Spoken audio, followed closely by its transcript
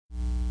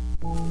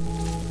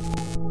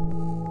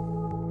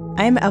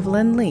I'm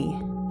Evelyn Lee.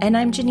 And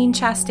I'm Janine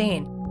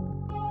Chastain.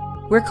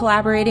 We're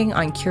collaborating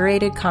on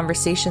curated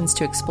conversations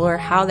to explore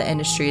how the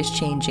industry is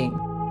changing.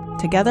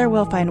 Together,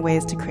 we'll find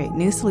ways to create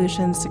new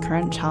solutions to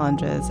current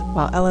challenges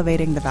while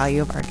elevating the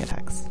value of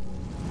architects.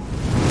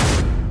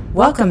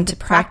 Welcome to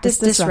Practice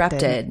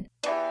Disrupted.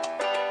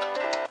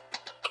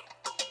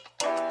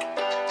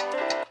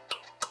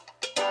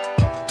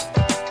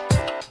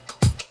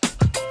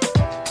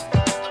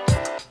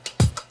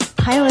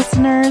 Hi,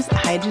 listeners.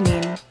 Hi,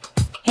 Janine.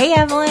 Hey,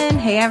 Evelyn.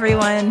 Hey,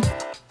 everyone.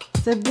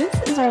 So this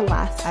is our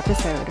last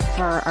episode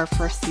for our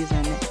first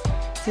season.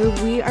 So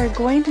we are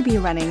going to be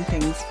running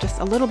things just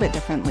a little bit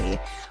differently.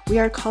 We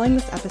are calling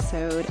this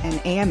episode an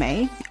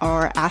AMA,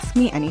 or Ask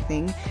Me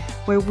Anything,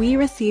 where we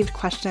received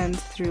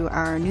questions through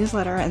our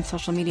newsletter and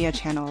social media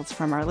channels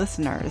from our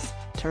listeners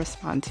to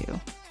respond to.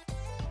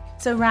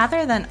 So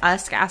rather than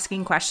us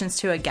asking questions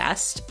to a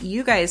guest,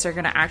 you guys are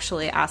going to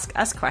actually ask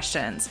us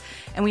questions.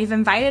 And we've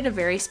invited a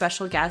very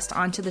special guest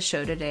onto the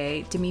show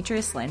today,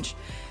 Demetrius Lynch,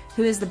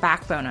 who is the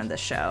backbone of the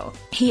show.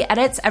 He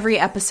edits every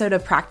episode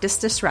of Practice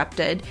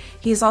Disrupted.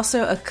 He is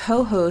also a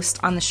co-host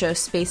on the show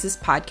Spaces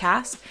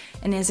podcast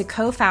and is a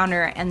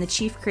co-founder and the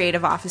chief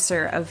creative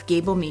officer of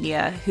Gable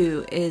Media,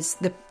 who is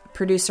the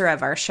producer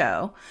of our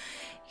show.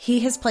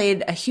 He has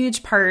played a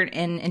huge part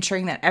in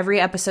ensuring that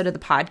every episode of the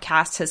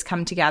podcast has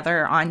come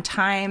together on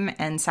time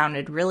and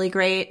sounded really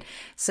great.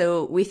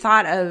 So we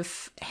thought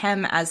of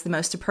him as the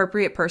most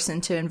appropriate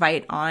person to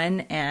invite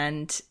on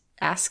and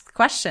ask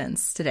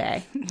questions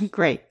today.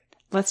 Great.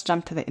 Let's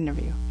jump to the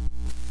interview.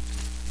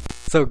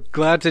 So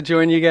glad to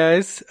join you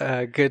guys.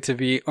 Good to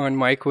be on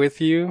mic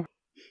with you.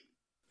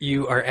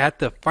 You are at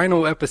the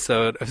final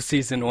episode of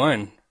season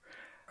 1.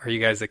 Are you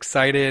guys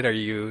excited? Are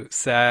you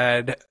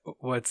sad?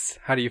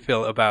 How do you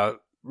feel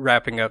about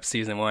wrapping up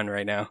season 1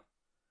 right now?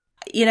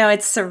 You know,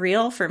 it's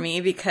surreal for me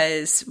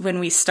because when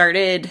we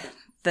started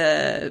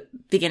the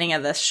beginning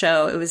of this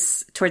show, it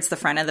was towards the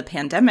front of the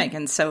pandemic.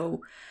 And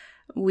so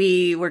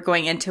we were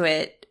going into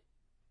it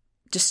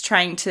just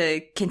trying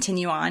to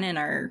continue on in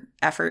our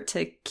effort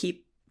to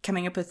keep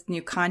coming up with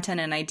new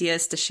content and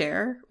ideas to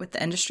share with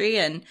the industry.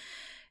 And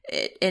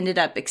it ended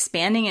up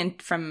expanding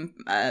and from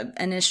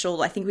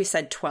initial, I think we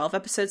said 12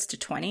 episodes to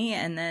 20.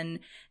 And then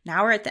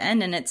now we're at the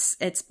end, and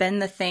it's been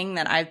the thing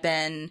that I've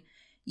been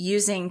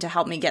using to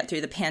help me get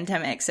through the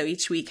pandemic. So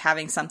each week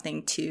having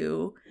something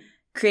to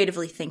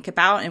creatively think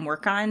about and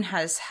work on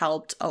has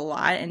helped a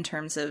lot in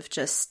terms of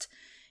just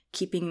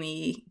keeping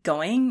me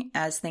going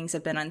as things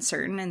have been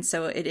uncertain. And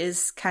so it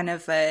is kind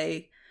of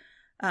a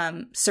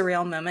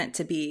surreal moment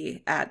to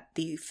be at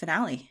the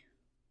finale.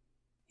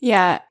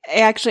 Yeah,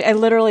 I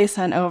literally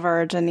sent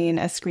over Janine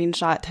a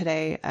screenshot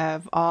today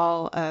of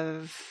all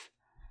of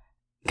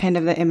kind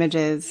of the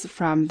images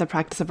from the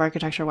Practice of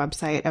Architecture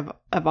website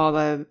of all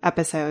the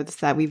episodes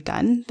that we've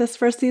done this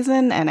first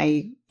season. And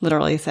I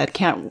literally said,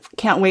 can't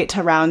wait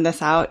to round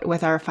this out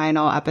with our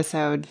final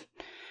episode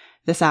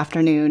this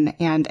afternoon.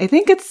 And I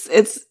think it's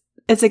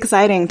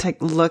exciting to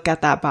look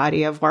at that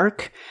body of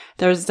work.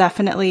 There's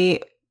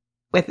definitely,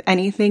 with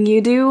anything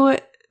you do,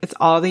 it's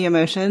all the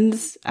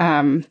emotions.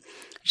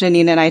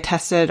 Janine and I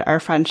tested our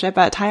friendship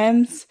at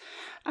times.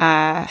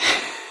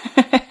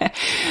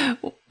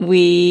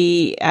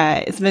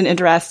 It's been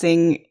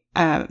interesting,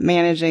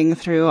 managing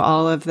through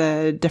all of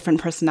the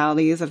different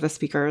personalities of the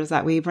speakers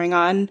that we bring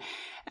on.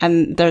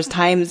 And there's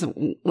times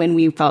when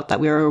we felt that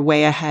we were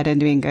way ahead and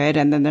doing good.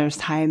 And then there's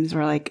times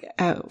we're like,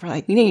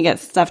 we need to get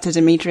stuff to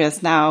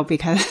Demetrius now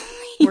because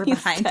we're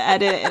behind to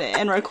edit it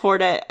and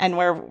record it. And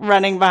we're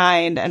running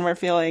behind and we're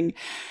feeling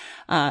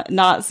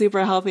not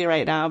super healthy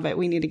right now, but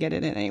we need to get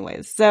it in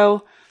anyways.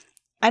 So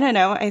I don't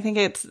know. I think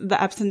it's the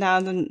ups and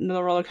downs and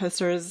the roller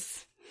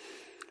coasters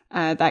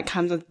that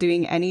comes with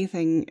doing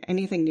anything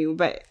new.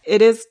 But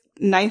it is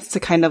nice to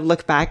kind of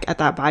look back at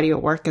that body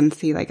of work and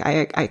see, like,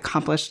 I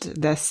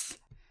accomplished this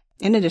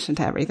in addition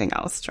to everything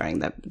else during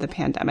the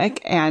pandemic.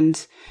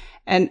 And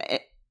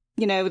it,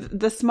 you know,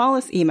 the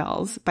smallest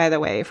emails, by the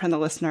way, from the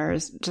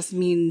listeners just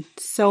mean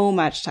so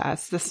much to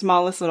us. The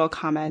smallest little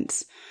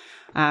comments.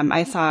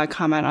 I saw a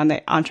comment on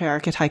the Entre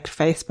Architect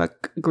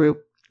Facebook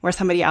group where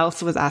somebody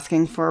else was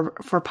asking for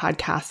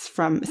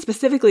podcasts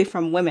specifically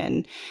from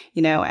women,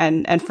 you know,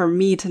 and for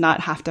me to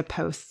not have to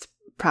post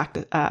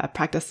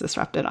Practice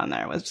Disrupted on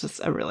there was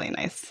just a really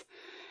nice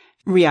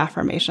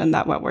reaffirmation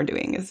that what we're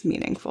doing is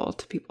meaningful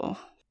to people.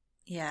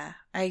 Yeah,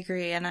 I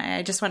agree. And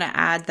I just want to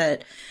add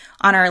that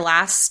on our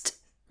last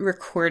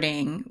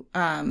recording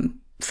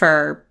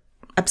for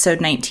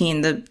episode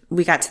 19,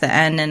 we got to the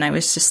end and I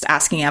was just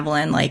asking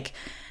Evelyn, like,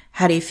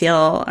 how do you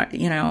feel?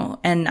 You know,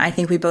 and I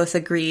think we both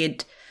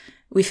agreed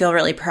we feel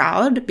really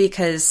proud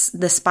because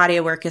this body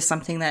of work is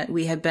something that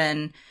we have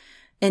been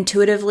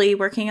intuitively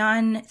working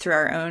on through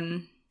our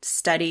own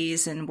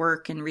studies and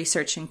work and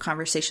research and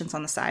conversations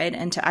on the side.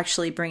 And to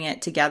actually bring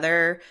it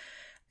together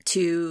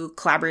to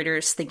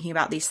collaborators thinking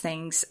about these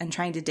things and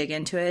trying to dig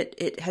into it,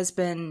 it has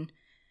been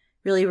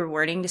really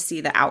rewarding to see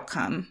the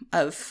outcome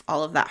of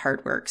all of that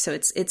hard work. So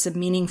it's a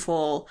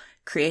meaningful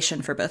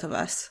creation for both of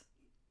us.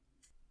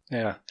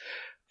 Yeah.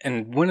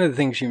 And one of the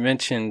things you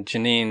mentioned,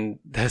 Janine,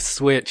 the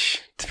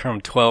switch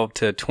from 12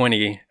 to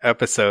 20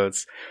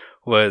 episodes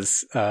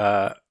was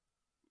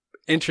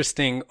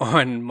interesting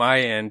on my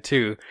end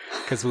too,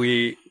 because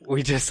we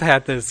just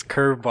had this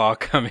curveball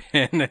come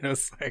in, and it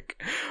was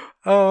like,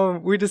 oh,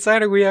 we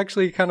decided we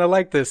actually kind of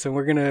like this, and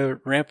we're gonna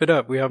ramp it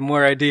up. We have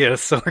more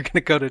ideas, so we're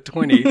gonna go to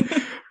 20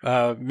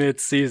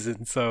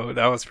 mid-season. So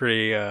that was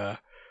pretty.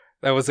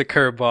 That was a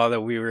curveball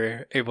that we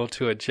were able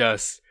to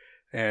adjust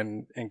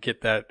and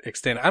get that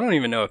extend. I don't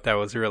even know if that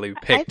was really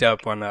picked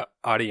up on the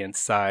audience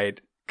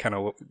side. Kind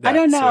of. I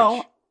don't know.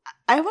 Switch.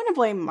 I want to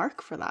blame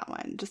Mark for that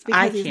one, just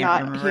because he's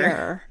not remember.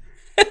 here.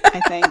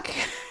 I think.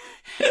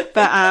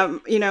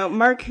 But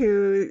Mark,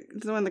 who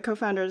is one of the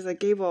co-founders at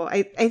Gable,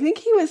 I think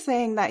he was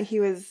saying that he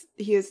was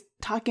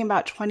talking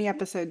about 20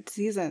 episode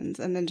seasons,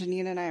 and then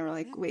Janine and I were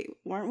like, wait,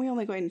 weren't we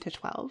only going to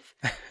 12?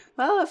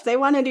 Well, if they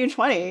want to do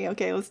 20,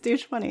 okay, let's do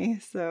 20.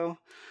 So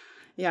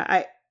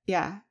I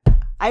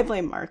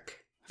blame Mark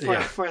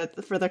for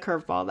the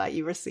curveball that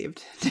you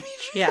received.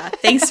 Yeah,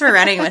 thanks for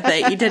running with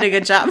it. You did a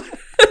good job.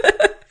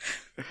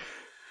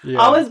 Yeah.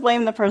 Always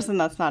blame the person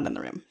that's not in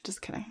the room.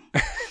 Just kidding.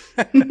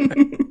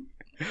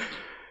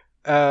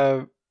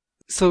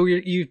 So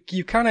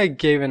you kind of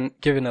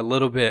given a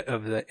little bit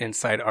of the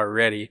insight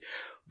already,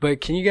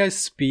 but can you guys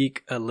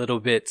speak a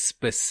little bit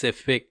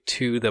specific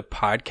to the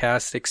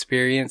podcast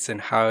experience and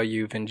how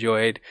you've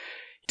enjoyed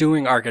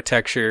doing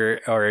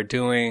architecture or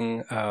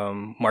doing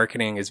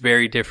marketing is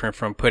very different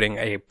from putting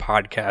a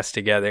podcast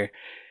together.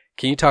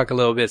 Can you talk a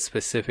little bit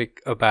specific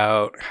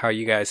about how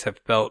you guys have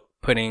felt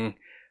putting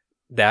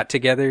that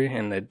together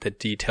and the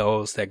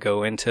details that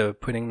go into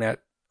putting a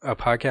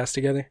podcast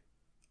together?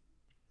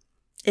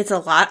 It's a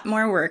lot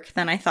more work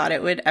than I thought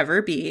it would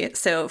ever be.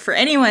 So for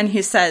anyone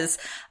who says,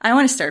 I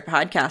want to start a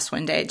podcast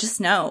one day,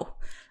 just know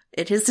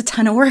it is a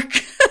ton of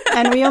work.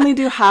 And we only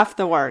do half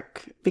the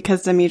work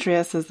because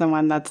Demetrius is the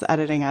one that's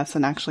editing us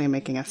and actually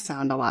making us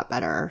sound a lot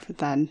better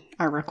than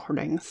our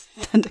recordings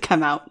tend to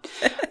come out.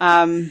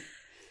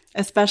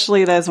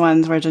 Especially those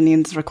ones where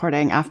Janine's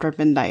recording after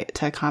midnight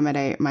to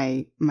accommodate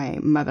my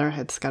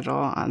motherhood schedule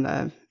on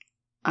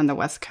the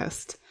West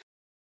Coast.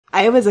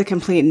 I was a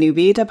complete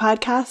newbie to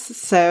podcasts,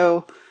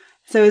 so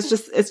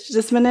it's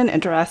just been an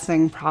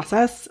interesting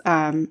process.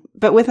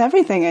 But with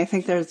everything, I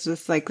think there's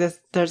just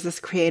there's this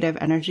creative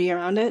energy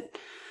around it.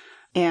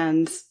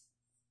 And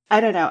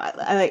I don't know,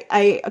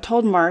 I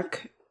told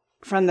Mark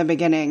from the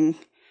beginning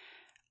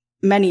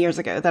many years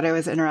ago that I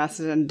was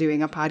interested in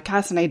doing a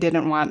podcast, and I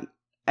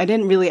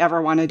didn't really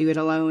ever want to do it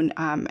alone.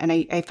 And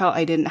I felt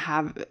I didn't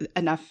have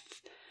enough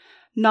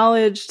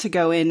knowledge to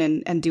go in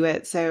and do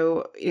it.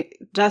 So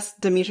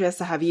just Demetrius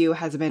to have you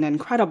has been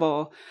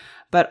incredible,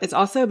 but it's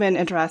also been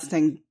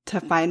interesting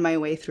to find my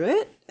way through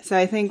it. So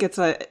I think it's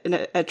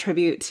a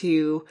tribute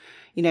to,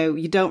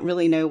 you don't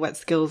really know what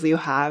skills you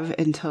have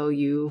until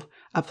you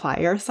apply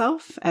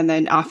yourself. And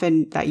then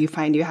often that you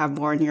find you have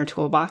more in your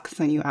toolbox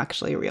than you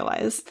actually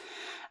realize.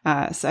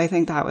 So I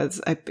think that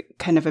was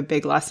kind of a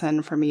big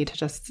lesson for me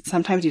to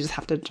sometimes you just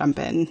have to jump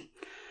in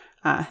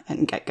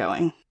and get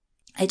going.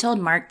 I told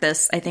Mark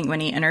this, I think, when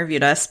he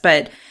interviewed us,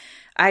 but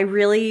I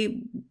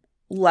really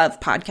love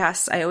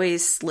podcasts. I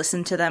always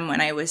listened to them when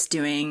I was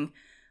doing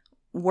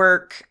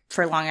work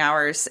for long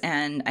hours,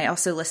 and I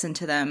also listen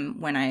to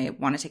them when I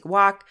want to take a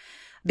walk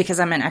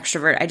because I'm an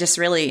extrovert. I just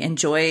really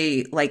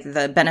enjoy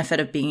the benefit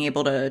of being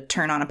able to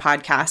turn on a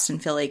podcast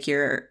and feel like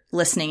you're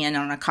listening in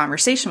on a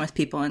conversation with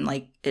people, and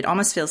it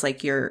almost feels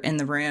like you're in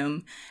the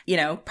room,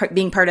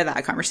 being part of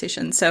that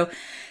conversation. So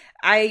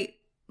I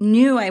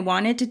knew I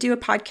wanted to do a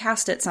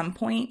podcast at some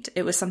point.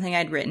 It was something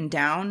I'd written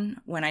down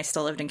when I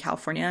still lived in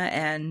California.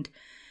 And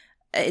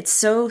it's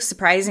so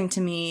surprising to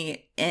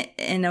me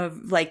in a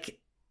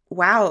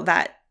wow,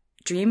 that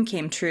dream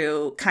came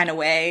true kind of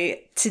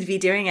way to be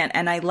doing it.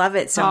 And I love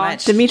it so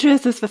much.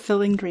 Demetrius is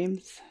fulfilling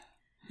dreams.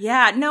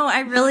 Yeah, no,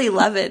 I really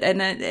love it.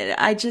 And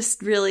I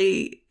just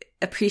really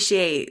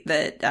appreciate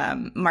that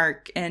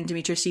Mark and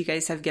Demetrius, you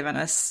guys have given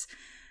us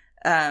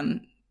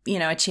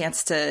a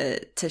chance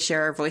to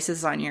share our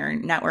voices on your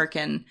network,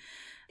 and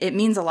it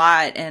means a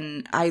lot.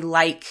 And I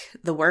like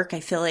the work.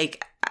 I feel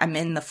like I'm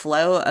in the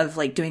flow of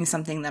doing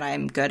something that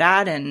I'm good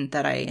at and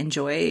that I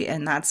enjoy.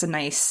 And that's a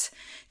nice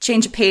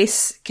change of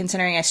pace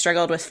considering I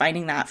struggled with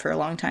finding that for a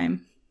long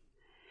time.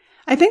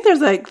 I think there's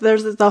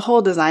the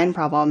whole design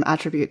problem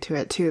attribute to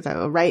it too,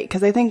 though, right?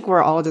 Because I think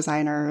we're all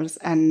designers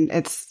and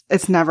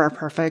it's never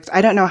perfect.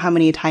 I don't know how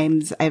many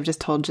times I've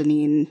just told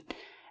Janine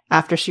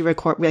after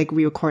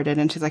we recorded,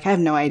 and she's like, I have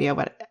no idea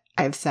what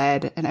I've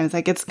said. And I was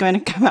like, it's going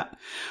to come out.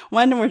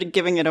 One, we're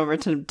giving it over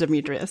to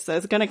Demetrius, so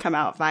it's going to come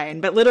out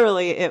fine. But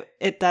literally,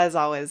 it does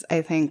always,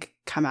 I think,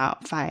 come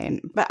out fine.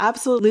 But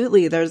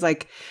absolutely, there's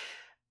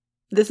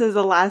this is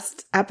the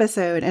last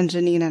episode, and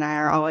Janine and I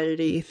are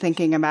already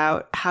thinking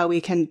about how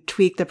we can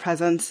tweak the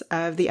presence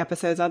of the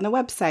episodes on the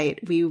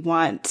website. We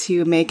want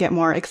to make it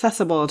more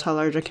accessible to a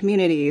larger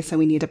community, so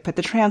we need to put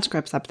the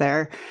transcripts up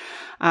there.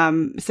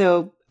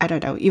 So I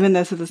don't know, even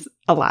though this is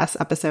a last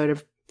episode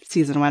of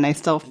season 1, I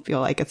still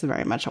feel like it's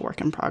very much a work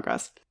in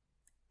progress.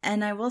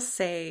 And I will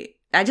say,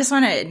 I just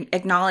want to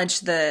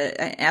acknowledge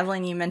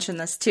Evelyn, you mentioned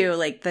this too,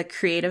 like the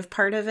creative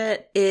part of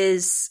it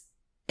is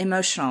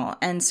emotional.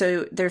 And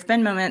so there've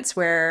been moments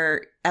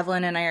where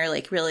Evelyn and I are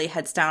like really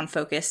heads down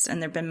focused.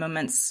 And there've been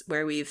moments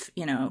where we've,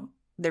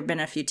 there've been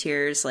a few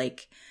tears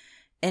like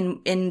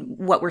in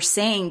what we're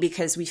saying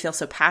because we feel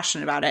so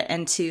passionate about it.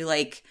 And to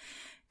like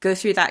go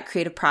through that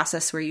creative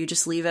process where you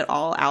just leave it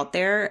all out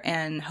there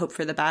and hope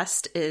for the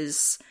best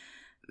it's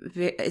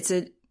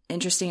an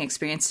interesting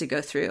experience to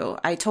go through.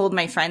 I told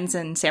my friends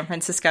in San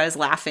Francisco, I was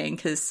laughing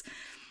because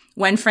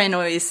one friend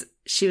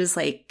she was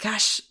like,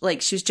 gosh,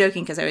 like she was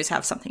joking because I always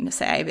have something to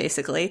say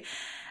basically.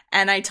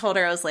 And I told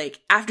her, I was like,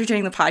 after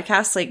doing the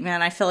podcast, like,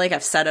 man, I feel like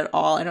I've said it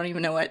all. I don't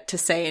even know what to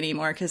say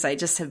anymore because I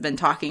just have been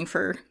talking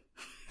for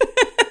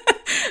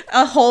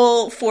a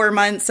whole 4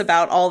 months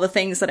about all the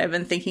things that I've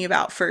been thinking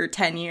about for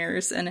 10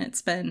 years. And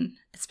it's been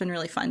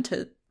really fun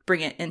to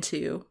bring it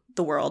into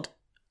the world.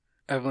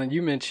 Evelyn,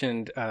 you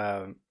mentioned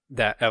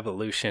that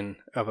evolution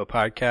of a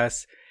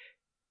podcast.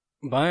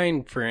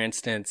 Mine, for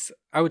instance,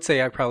 I would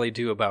say I probably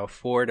do about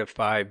 4 to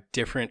 5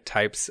 different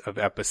types of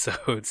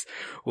episodes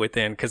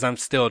within, because I'm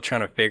still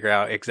trying to figure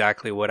out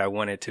exactly what I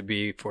want it to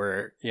be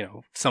for,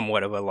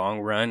 somewhat of a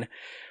long run.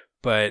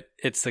 But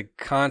it's a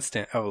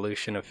constant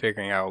evolution of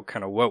figuring out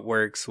kind of what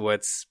works,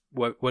 what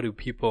do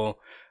people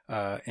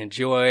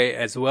enjoy,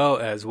 as well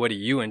as what do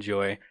you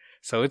enjoy.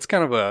 So it's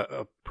kind of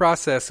a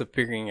process of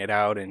figuring it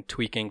out and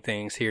tweaking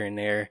things here and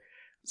there.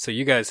 So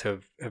you guys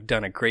have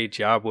done a great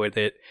job with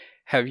it.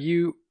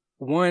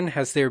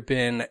 Has there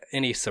been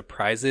any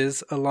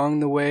surprises along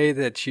the way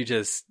that you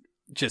just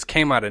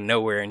came out of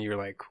nowhere and you're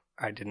like,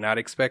 I did not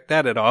expect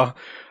that at all?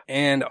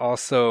 And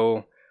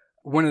also,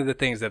 one of the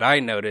things that I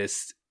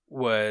noticed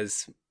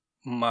was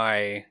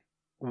my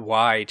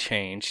why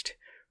changed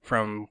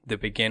from the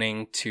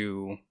beginning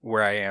to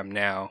where I am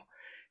now.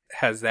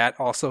 Has that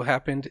also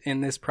happened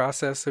in this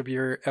process of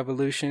your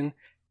evolution?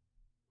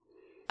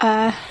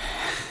 I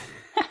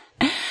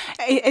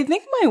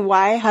think my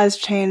why has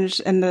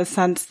changed in the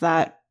sense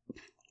that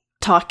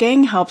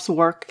talking helps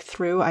work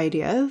through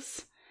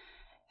ideas.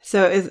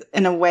 So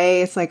in a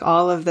way, it's like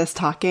all of this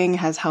talking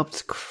has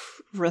helped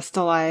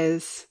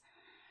crystallize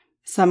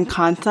some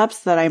concepts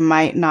that I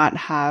might not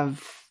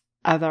have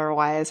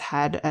otherwise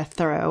had a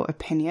thorough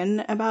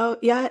opinion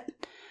about yet.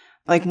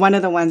 Like one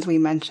of the ones we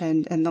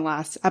mentioned in the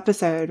last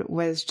episode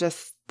was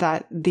just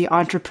that the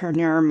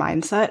entrepreneur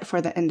mindset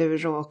for the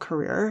individual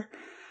career.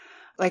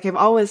 Like I've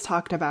always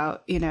talked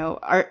about,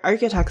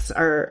 architects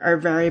are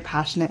very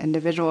passionate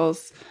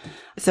individuals.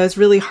 So it's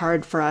really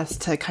hard for us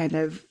to kind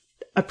of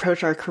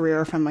approach our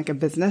career from like a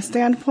business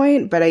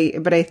standpoint. But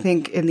I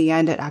think in the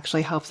end, it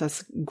actually helps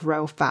us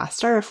grow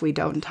faster if we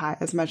don't tie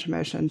as much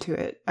emotion to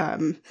it,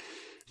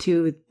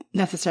 to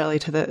necessarily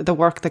to the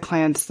work, the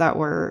clients that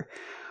we're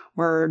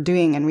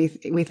doing. And we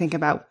think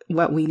about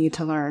what we need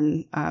to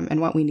learn,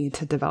 and what we need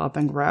to develop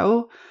and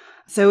grow.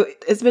 So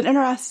it's been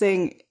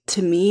interesting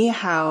to me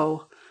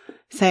how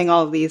saying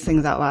all of these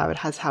things out loud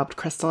has helped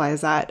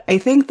crystallize that. I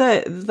think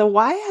that the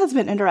why has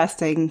been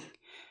interesting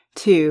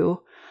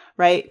too,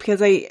 right? Because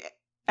I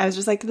was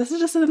just like, this is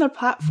just another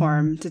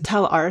platform to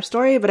tell our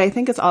story, but I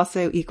think it's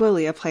also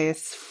equally a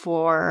place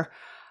for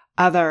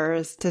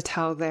others to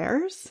tell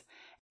theirs.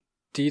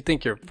 Do you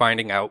think you're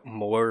finding out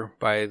more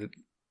by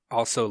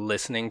also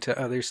listening to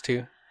others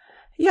too?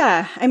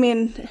 Yeah. I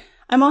mean,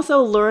 I'm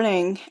also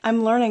learning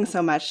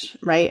so much,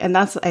 right? And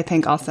that's, I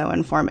think, also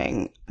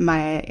informing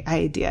my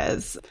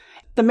ideas.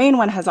 The main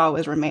one has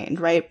always remained,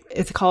 right?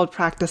 It's called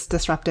Practice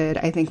Disrupted.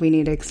 I think we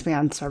need to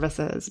expand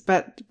services,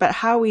 but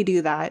how we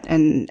do that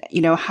and,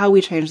 how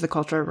we change the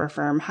culture of our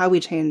firm, how we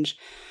change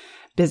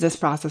business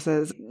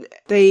processes,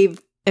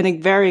 they've in a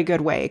very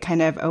good way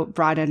kind of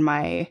broadened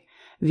my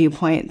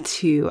viewpoint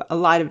to a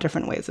lot of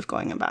different ways of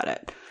going about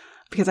it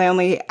because I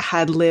only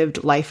had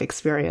lived life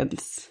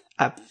experience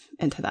up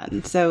into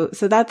then. So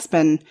that's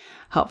been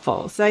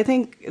helpful. So I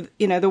think,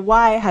 the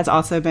why has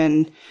also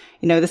been,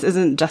 this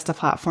isn't just a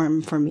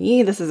platform for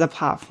me. This is a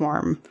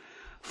platform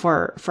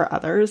for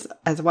others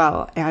as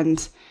well.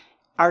 And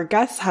our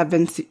guests have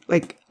been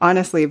like,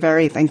 honestly,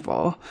 very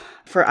thankful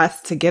for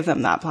us to give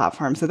them that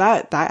platform. So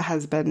that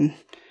has been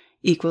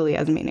equally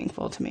as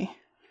meaningful to me.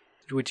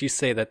 Would you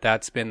say that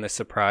that's been the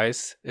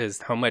surprise,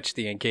 is how much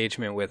the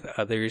engagement with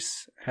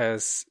others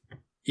has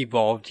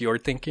evolved your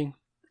thinking?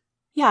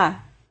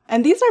 Yeah.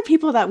 And these are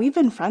people that we've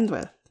been friends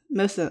with,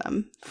 most of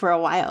them, for a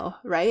while,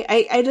 right?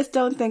 I just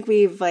don't think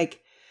we've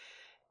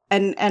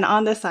and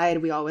on the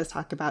side, we always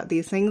talk about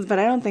these things, but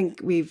I don't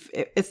think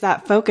it's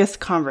that focused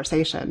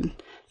conversation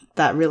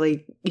that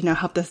really,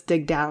 helped us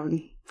dig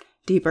down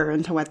deeper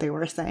into what they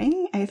were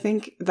saying. I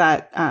think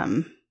that,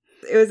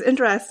 it was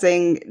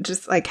interesting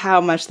just like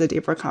how much the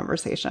deeper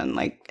conversation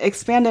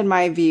expanded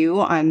my view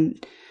on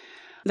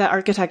that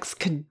architects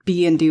could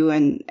be and do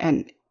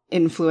and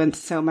influence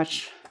so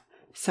much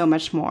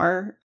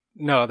more.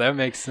 No, that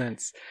makes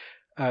sense.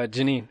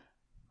 Janine.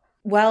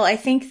 Well, I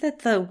think that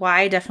the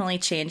why definitely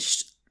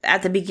changed.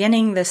 At the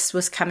beginning, this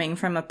was coming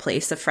from a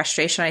place of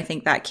frustration. I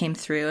think that came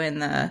through in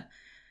the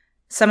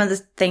some of the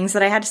things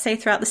that I had to say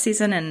throughout the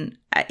season. And,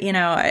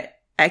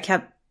 I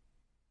kept,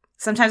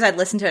 sometimes I'd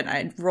listen to it and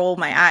I'd roll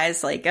my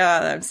eyes like, oh,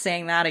 I'm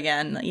saying that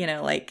again,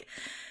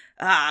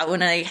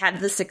 when I had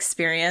this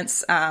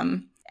experience.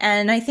 And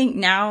I think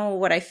now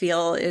what I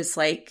feel is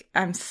like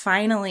I'm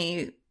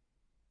finally,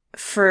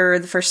 for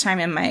the first time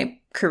in my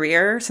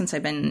career, since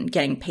I've been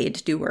getting paid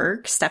to do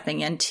work,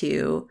 stepping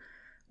into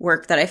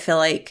work that I feel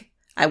like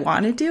I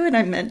want to do and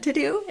I'm meant to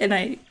do. And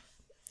I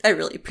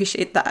really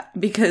appreciate that,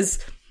 because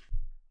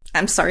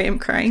I'm sorry I'm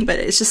crying, but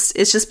it's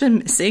just been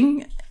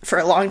missing for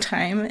a long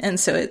time. And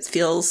so it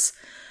feels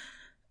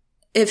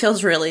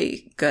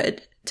really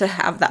good to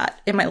have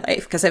that in my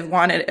life, because I've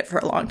wanted it for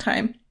a long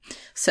time.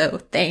 So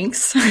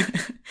thanks.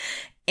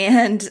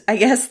 And I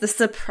guess the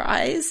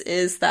surprise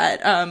is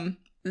that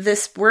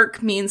this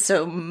work means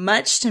so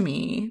much to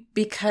me,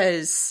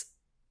 because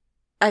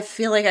I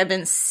feel like I've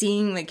been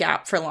seeing the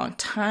gap for a long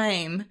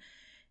time.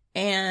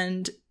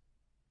 And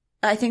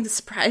I think the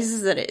surprise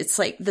is that it's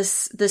like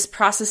this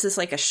process is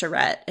like a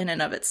charrette in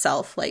and of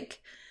itself. Like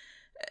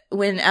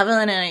when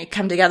Evelyn and I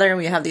come together and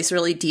we have these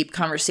really deep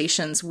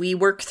conversations, we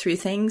work through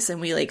things and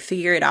we like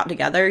figure it out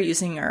together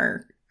using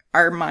our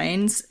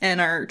minds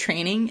and our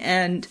training.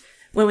 And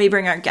when we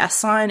bring our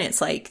guests on,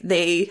 it's like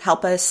they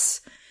help us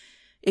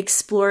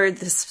explore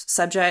this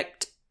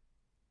subject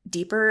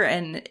deeper.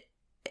 And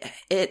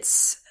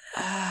it's,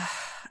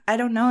 I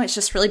don't know, it's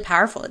just really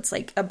powerful. It's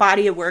like a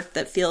body of work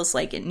that feels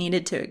like it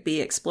needed to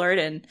be explored,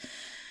 and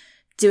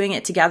doing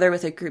it together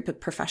with a group of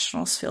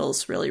professionals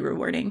feels really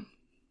rewarding.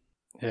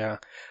 Yeah.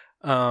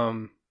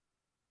 And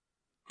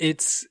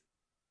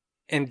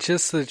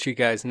just so that you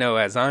guys know,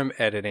 as I'm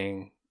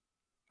editing,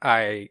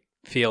 I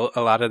feel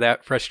a lot of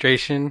that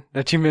frustration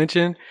that you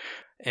mentioned.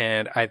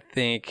 And I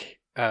think,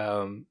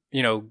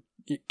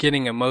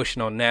 getting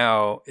emotional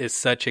now is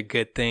such a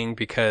good thing,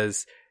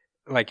 because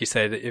like you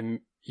said,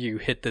 you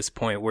hit this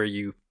point where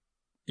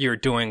you're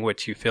doing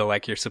what you feel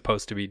like you're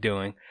supposed to be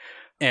doing.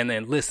 And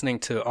then listening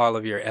to all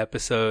of your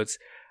episodes,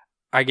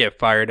 I get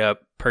fired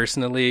up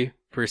personally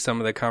for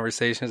some of the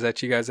conversations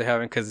that you guys are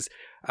having, because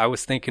I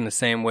was thinking the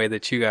same way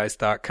that you guys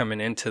thought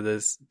coming into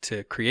this,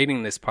 to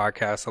creating this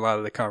podcast. A lot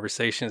of the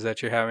conversations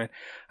that you're having,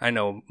 I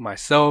know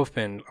myself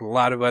and a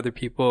lot of other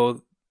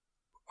people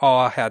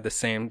all had the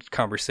same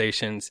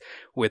conversations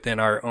within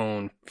our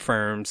own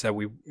firms that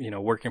we,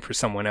 working for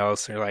someone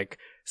else, or like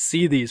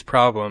see these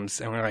problems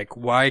and we're like,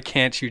 why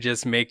can't you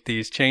just make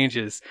these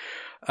changes?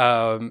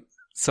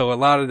 So a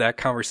lot of that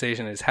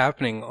conversation is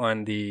happening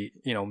on the,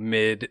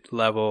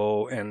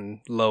 mid-level and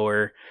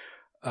lower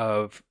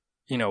of,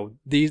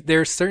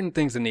 there's certain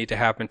things that need to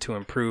happen to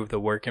improve the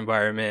work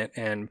environment,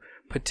 and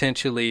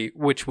potentially,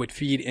 which would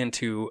feed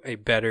into a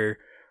better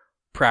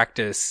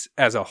practice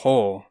as a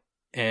whole.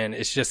 And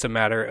it's just a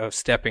matter of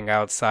stepping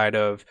outside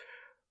of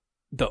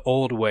the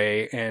old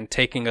way and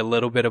taking a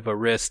little bit of a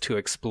risk to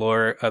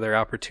explore other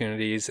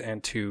opportunities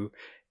and to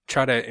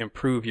try to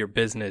improve your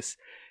business.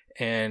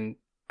 And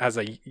as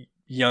a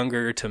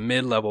younger to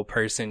mid-level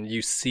person,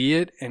 you see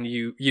it and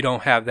you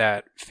don't have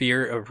that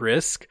fear of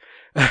risk.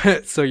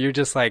 So you're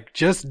just like,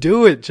 just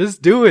do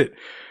it.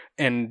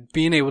 And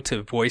being able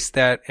to voice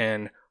that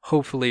and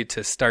hopefully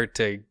to start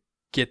to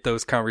get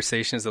those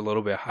conversations a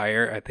little bit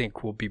higher, I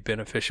think will be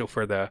beneficial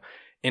for the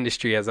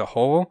industry as a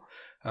whole.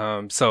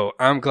 So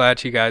I'm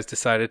glad you guys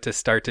decided to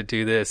start to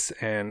do this.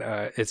 And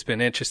it's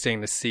been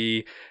interesting to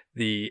see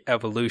the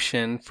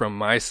evolution from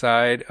my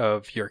side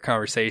of your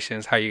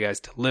conversations, how you guys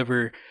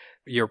deliver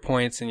your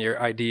points and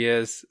your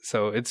ideas.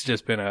 So it's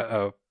just been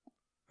a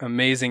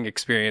amazing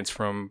experience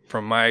from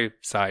my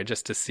side,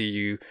 just to see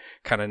you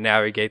kind of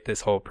navigate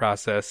this whole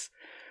process.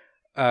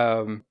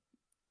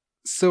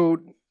 So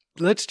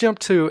let's jump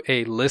to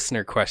a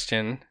listener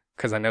question,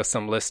 because I know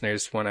some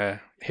listeners want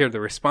to hear the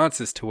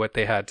responses to what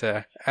they had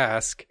to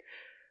ask.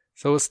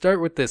 So we'll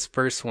start with this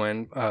first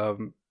one.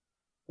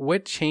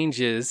 What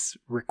changes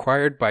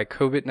required by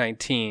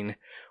COVID-19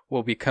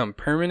 will become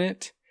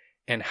permanent,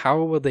 and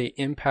how will they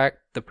impact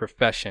the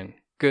profession,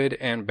 good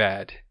and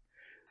bad?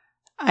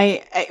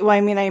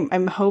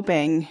 I'm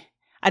hoping,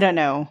 I don't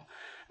know.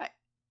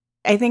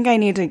 I think I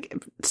need to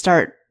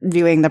start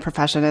viewing the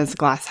profession as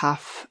glass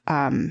half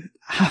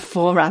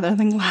full rather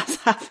than glass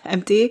half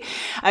empty.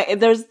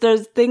 There's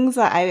things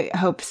that I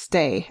hope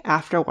stay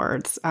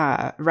afterwards,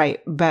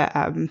 right? But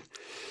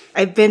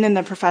I've been in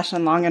the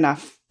profession long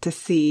enough to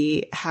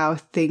see how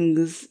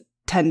things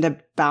tend to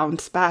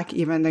bounce back,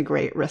 even the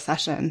Great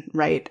Recession,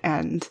 right?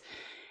 And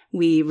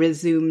we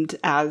resumed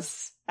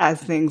as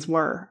things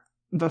were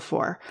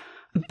before.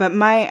 But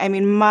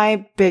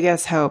my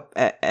biggest hope,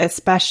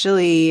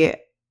 especially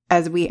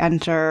as we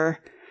enter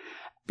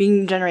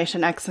being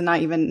Generation X and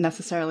not even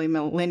necessarily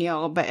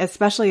millennial, but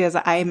especially as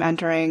I'm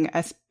entering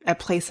a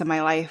place in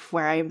my life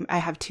where I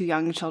have 2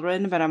 young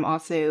children, but I'm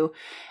also,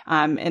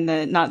 in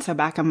the not so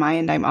back of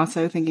mind, I'm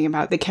also thinking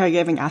about the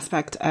caregiving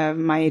aspect of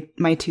my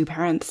 2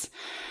 parents,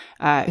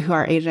 who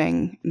are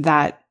aging,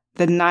 that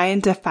the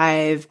 9 to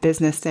 5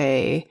 business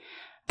day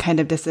kind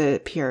of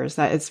disappears.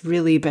 That it's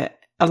really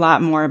a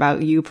lot more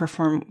about you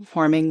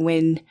performing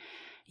when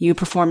you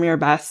perform your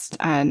best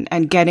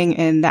and getting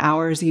in the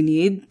hours you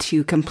need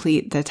to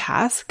complete the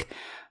task,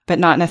 but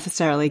not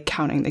necessarily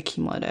counting the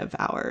cumulative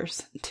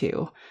hours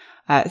too.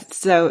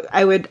 So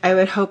I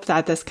would hope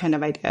that this kind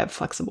of idea of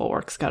flexible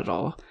work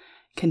schedule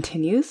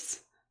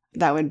continues.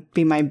 That would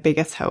be my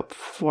biggest hope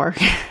for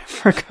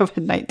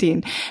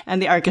COVID-19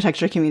 and the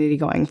architecture community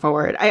going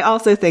forward. I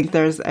also think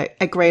there's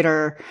a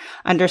greater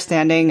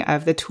understanding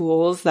of the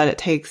tools that it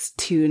takes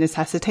to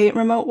necessitate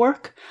remote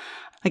work.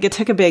 Like, it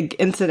took a big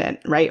incident,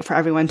 right, for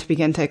everyone to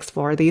begin to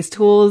explore these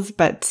tools.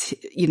 But,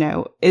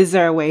 is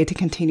there a way to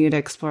continue to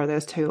explore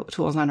those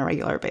tools on a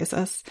regular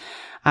basis?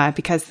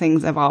 Because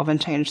things evolve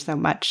and change so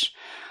much,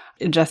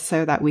 just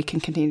so that we can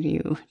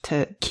continue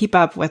to keep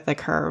up with the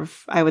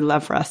curve. I would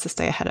love for us to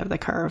stay ahead of the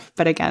curve.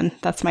 But again,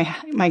 that's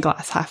my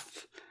glass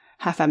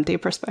half empty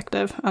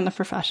perspective on the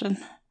profession.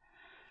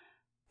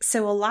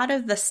 So a lot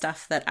of the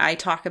stuff that I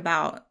talk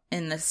about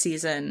in this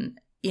season,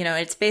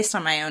 it's based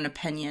on my own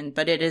opinion,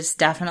 but it is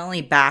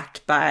definitely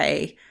backed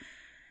by,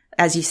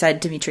 as you said,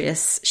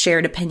 Demetrius,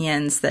 shared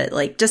opinions that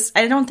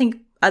I don't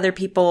think other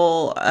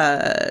people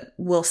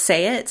will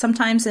say it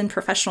sometimes in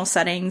professional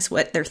settings,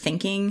 what they're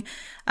thinking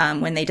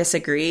when they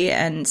disagree.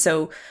 And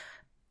so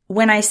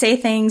when I say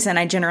things and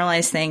I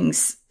generalize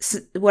things,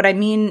 what I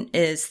mean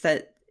is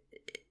that,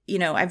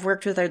 I've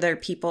worked with other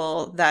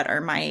people that are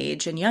my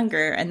age and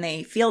younger, and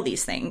they feel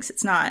these things.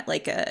 It's not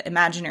like an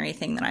imaginary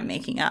thing that I'm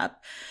making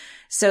up.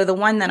 So the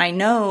one that I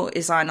know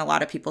is on a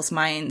lot of people's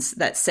minds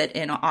that sit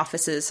in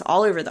offices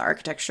all over the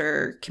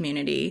architecture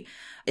community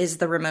is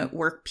the remote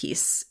work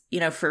piece.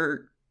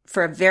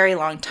 For a very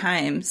long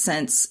time,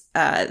 since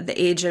the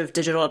age of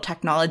digital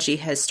technology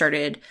has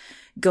started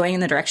going in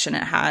the direction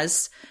it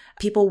has,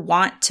 people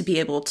want to be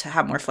able to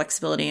have more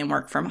flexibility and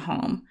work from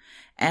home.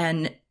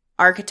 And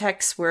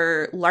architects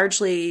were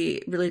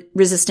largely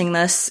resisting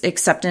this,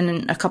 except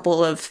in a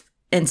couple of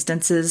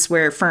instances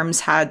where firms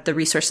had the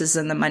resources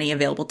and the money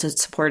available to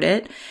support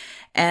it.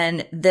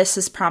 And this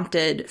has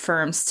prompted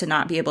firms to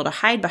not be able to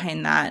hide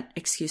behind that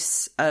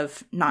excuse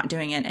of not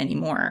doing it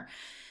anymore.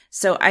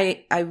 So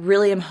I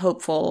really am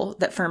hopeful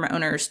that firm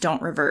owners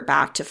don't revert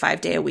back to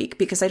 5-day a week,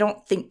 because I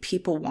don't think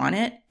people want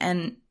it.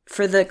 And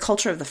for the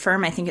culture of the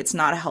firm, I think it's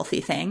not a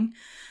healthy thing.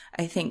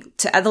 I think,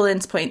 to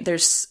Evelyn's point,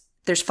 there's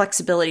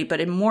flexibility,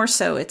 but more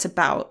so it's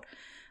about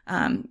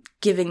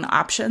giving the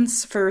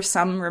options for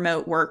some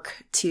remote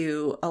work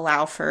to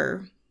allow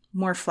for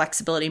more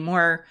flexibility,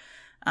 more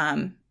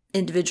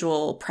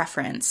individual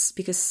preference,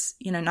 because,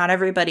 not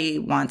everybody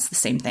wants the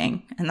same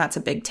thing. And that's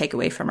a big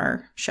takeaway from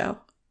our show.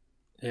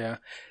 Yeah,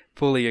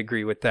 fully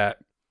agree with that.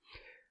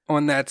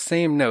 On that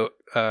same note,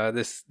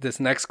 this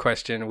next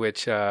question,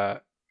 which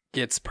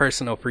gets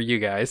personal for you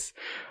guys.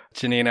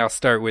 Janine, I'll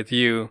start with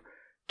you.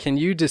 Can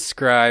you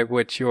describe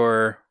what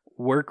your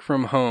work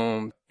from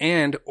home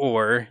and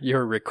or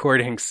your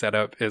recording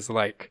setup is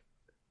like?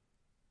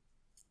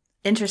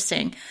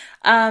 Interesting.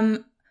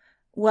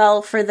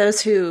 Well, for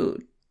those who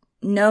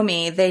know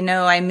me, they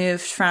know I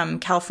moved from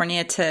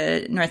California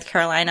to North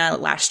Carolina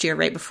last year,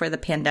 right before the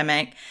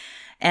pandemic.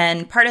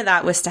 And part of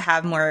that was to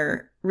have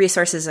more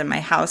resources in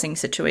my housing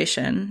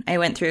situation. I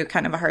went through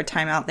kind of a hard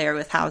time out there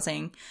with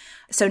housing.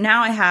 So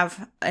now I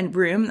have a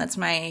room that's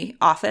my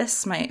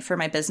office, for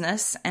my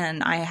business.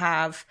 And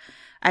I've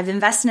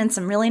invested in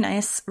some really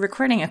nice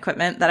recording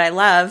equipment that I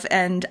love.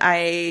 And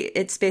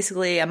it's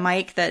basically a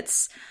mic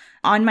that's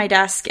on my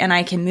desk and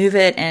I can move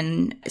it.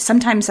 And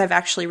sometimes I've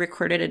actually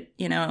recorded it,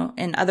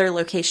 in other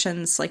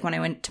locations, like when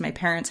I went to my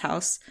parents'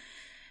 house.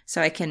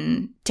 So I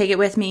can take it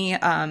with me.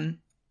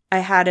 I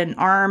had an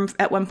arm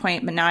at one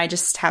point, but now I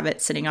just have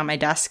it sitting on my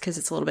desk because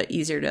it's a little bit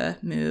easier to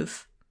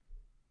move.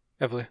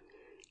 Evelyn?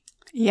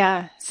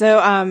 Yeah. So,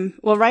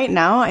 right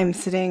now I'm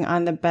sitting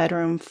on the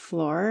bedroom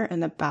floor in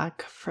the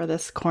back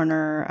furthest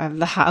corner of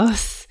the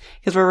house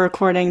because we're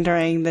recording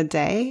during the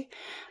day.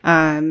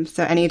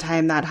 So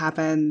anytime that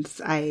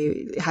happens,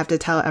 I have to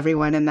tell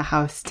everyone in the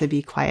house to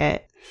be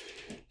quiet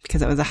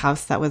because it was a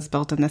house that was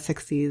built in the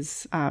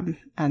 60s.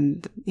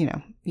 And,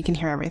 you can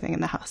hear everything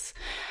in the house.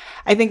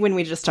 I think when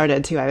we just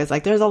started too, I was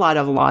like, there's a lot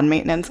of lawn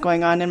maintenance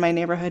going on in my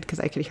neighborhood because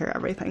I could hear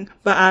everything.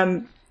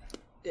 But,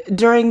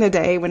 during the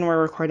day when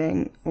we're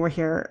recording,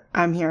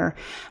 I'm here.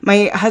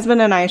 My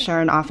husband and I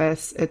share an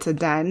office. It's a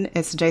den.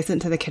 It's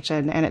adjacent to the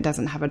kitchen and it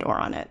doesn't have a door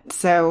on it.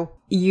 So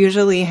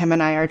usually him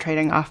and I are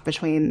trading off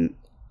between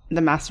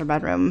the master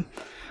bedroom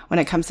when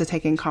it comes to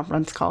taking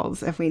conference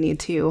calls if we need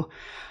to.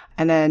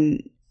 And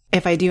then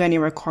if I do any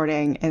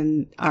recording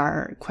in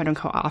our quote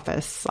unquote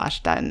office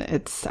 / den,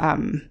 it's,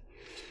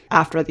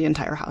 after the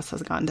entire house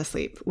has gone to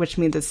sleep, which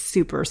means it's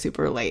super,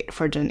 super late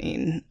for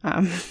Janine.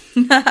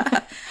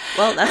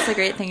 Well, that's the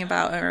great thing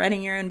about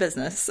running your own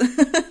business.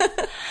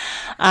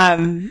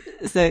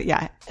 So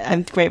yeah,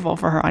 I'm grateful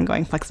for her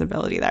ongoing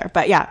flexibility there.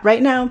 But yeah,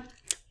 right now,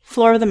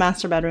 floor of the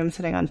master bedroom,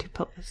 sitting on 2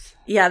 pillows.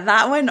 Yeah,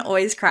 that one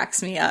always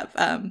cracks me up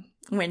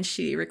when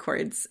she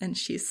records and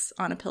she's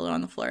on a pillow on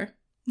the floor.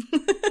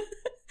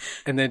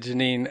 And then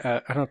Janine,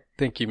 I don't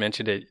think you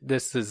mentioned it.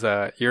 This is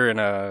you're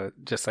in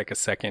just like a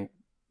second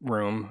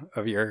room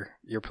of your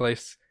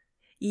place.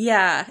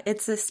 Yeah,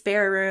 it's a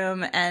spare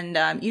room.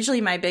 And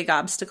usually my big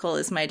obstacle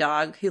is my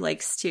dog, who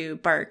likes to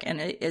bark and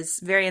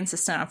is very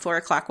insistent on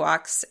 4:00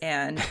 walks,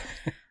 and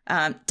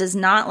does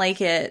not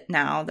like it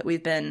now that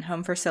we've been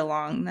home for so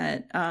long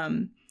that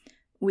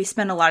we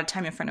spend a lot of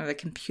time in front of a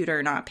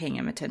computer not paying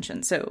him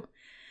attention. So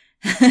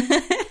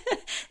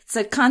it's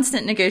a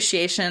constant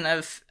negotiation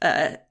of,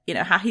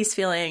 how he's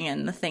feeling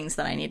and the things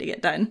that I need to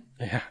get done.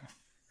 Yeah.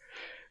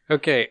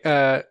 Okay.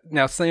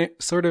 Now,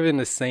 sort of in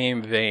the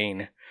same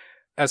vein,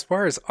 as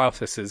far as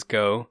offices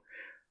go,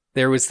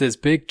 there was this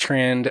big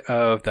trend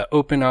of the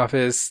open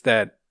office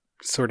that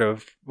sort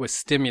of was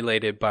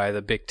stimulated by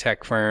the big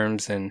tech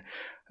firms, and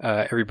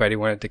everybody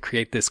wanted to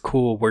create this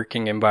cool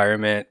working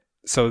environment.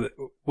 So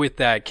with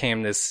that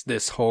came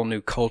this whole new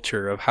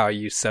culture of how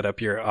you set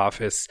up your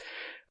office,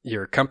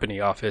 your company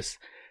office.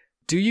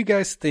 Do you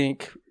guys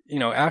think,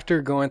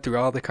 after going through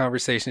all the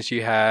conversations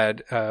you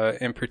had,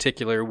 in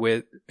particular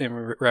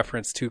in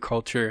reference to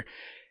culture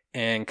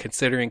and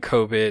considering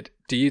COVID,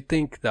 do you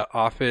think the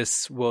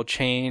office will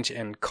change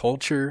and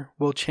culture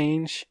will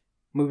change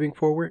moving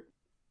forward?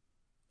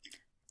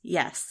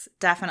 Yes,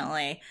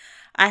 definitely.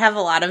 I have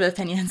a lot of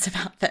opinions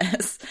about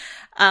this.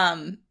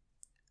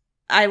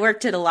 I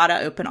worked at a lot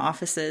of open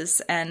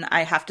offices, and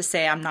I have to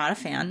say I'm not a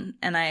fan,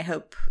 and I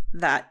hope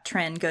that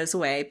trend goes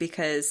away,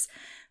 because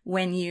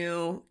when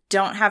you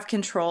don't have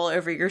control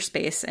over your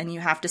space and you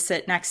have to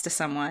sit next to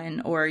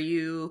someone, or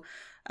you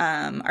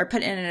are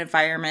put in an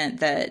environment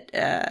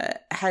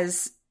that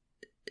has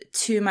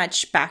too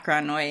much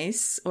background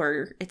noise,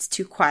 or it's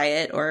too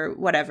quiet, or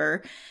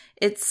whatever,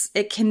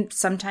 it can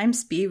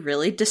sometimes be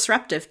really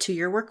disruptive to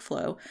your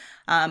workflow.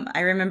 I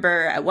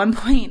remember at one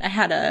point I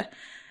had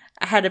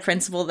a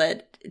principal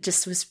that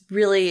just was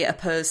really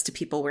opposed to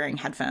people wearing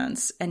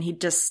headphones, and he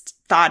just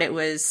thought it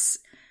was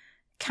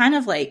kind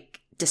of like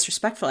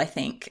disrespectful, I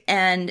think.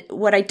 And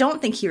what I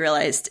don't think he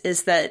realized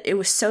is that it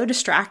was so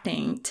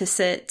distracting to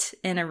sit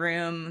in a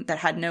room that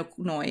had no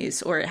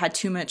noise, or it had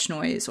too much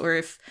noise, or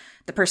if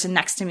the person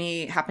next to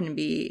me happened to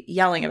be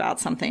yelling about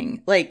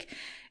something,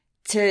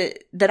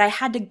 that I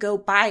had to go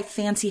buy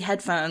fancy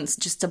headphones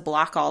just to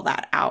block all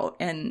that out.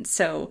 And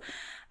so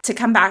to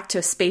come back to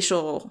a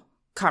spatial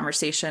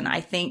conversation,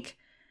 I think,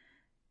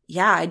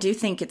 I do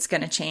think it's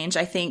going to change.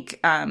 I think,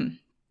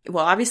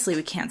 obviously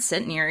we can't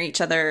sit near each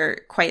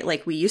other quite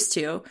like we used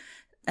to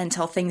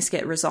until things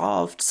get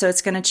resolved. So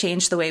it's going to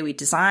change the way we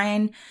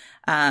design.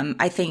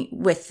 I think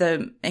with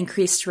the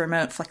increased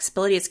remote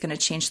flexibility, it's going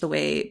to change the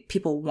way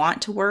people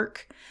want to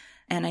work.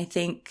 And I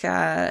think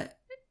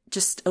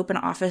just open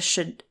office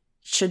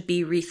should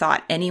be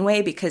rethought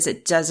anyway, because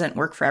it doesn't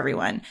work for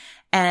everyone.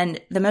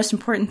 And the most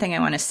important thing I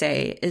want to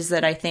say is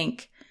that I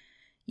think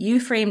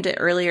you framed it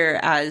earlier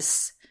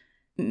as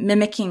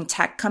mimicking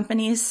tech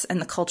companies and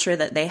the culture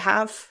that they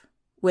have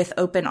with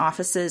open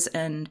offices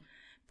and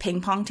ping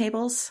pong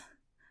tables.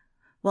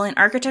 Well, in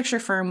architecture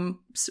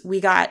firms, we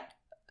got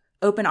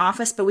open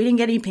office, but we didn't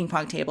get any ping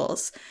pong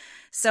tables.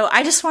 So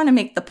I just want to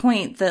make the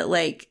point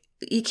that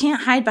you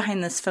can't hide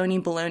behind this phony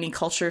baloney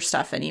culture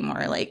stuff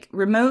anymore.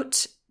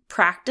 Remote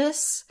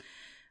practice,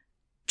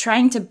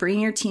 trying to bring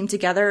your team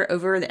together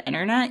over the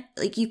internet,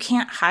 you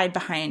can't hide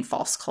behind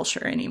false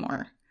culture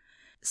anymore.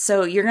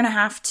 So you're going to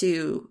have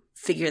to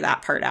figure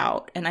that part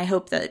out. And I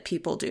hope that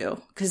people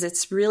do, because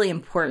it's really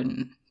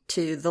important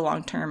to the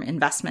long-term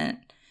investment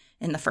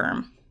in the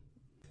firm.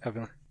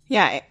 Evelyn?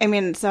 Yeah, I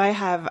mean, so I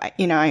have,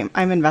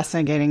 I'm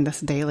investigating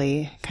this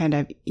daily, kind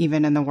of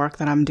even in the work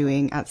that I'm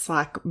doing at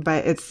Slack,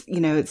 but it's,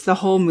 it's the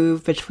whole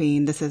move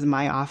between this is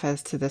my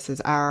office to this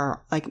is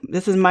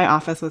this is my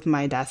office with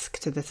my desk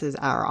to this is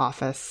our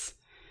office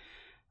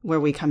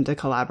where we come to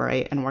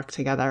collaborate and work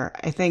together.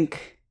 I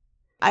think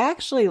I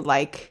actually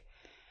like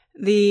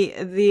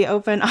the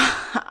open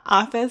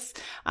office.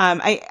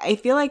 I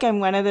feel like I'm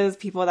one of those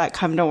people that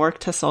come to work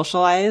to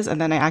socialize, and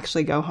then I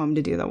actually go home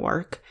to do the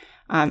work.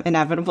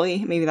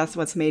 Inevitably, maybe that's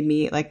what's made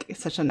me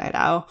such a night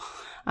owl,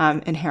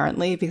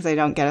 inherently, because I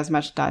don't get as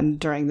much done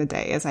during the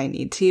day as I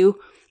need to.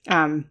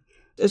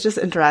 It's just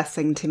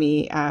interesting to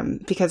me,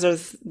 because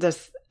there's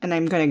this, and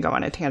I'm going to go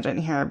on a tangent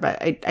here,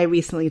 but I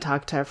recently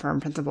talked to a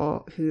firm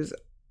principal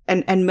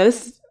and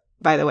most,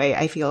 by the way,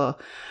 I feel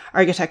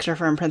architecture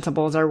firm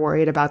principals are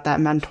worried about that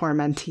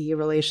mentor-mentee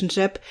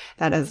relationship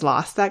that is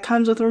lost that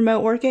comes with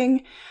remote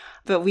working.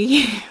 But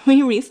we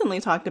recently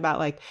talked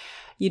about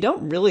you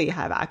don't really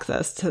have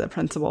access to the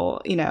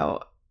principal,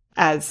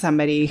 as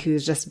somebody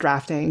who's just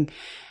drafting,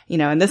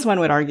 and this one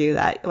would argue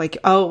that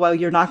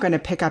you're not going to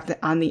pick up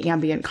on the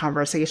ambient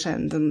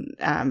conversations.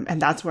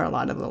 And that's where a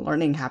lot of the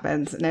learning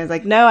happens. And I was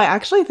like, no, I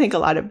actually think a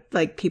lot of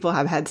people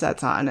have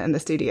headsets on in the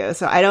studio.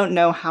 So I don't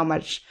know how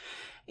much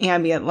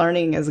ambient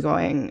learning is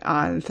going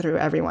on through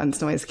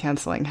everyone's noise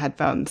canceling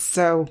headphones.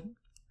 So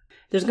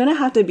there's going to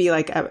have to be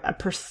a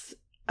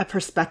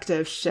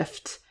perspective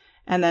shift.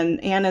 And then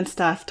Anne and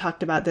Steph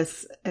talked about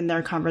this in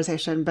their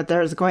conversation, but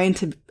there's going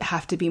to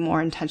have to be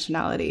more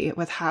intentionality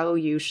with how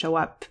you show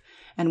up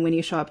and when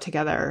you show up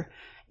together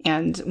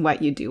and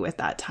what you do with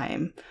that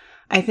time.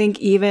 I think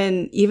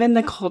even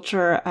the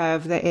culture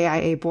of the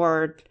AIA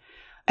board,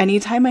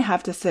 anytime I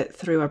have to sit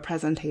through a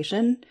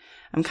presentation,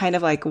 I'm kind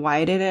of like,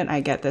 why didn't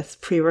I get this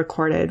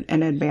pre-recorded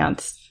in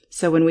advance?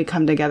 So when we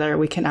come together,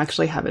 we can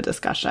actually have a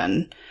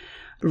discussion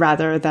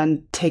rather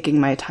than taking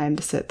my time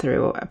to sit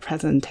through a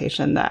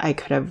presentation that I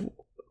could have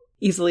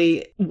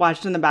easily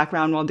watched in the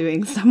background while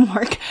doing some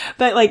work,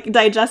 but like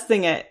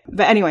digesting it.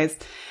 But anyways,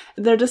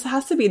 there just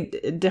has to be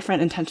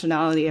different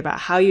intentionality about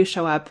how you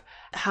show up,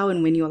 how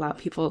and when you allow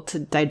people to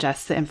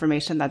digest the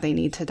information that they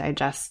need to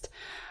digest.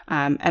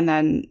 And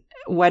then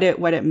what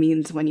it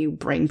means when you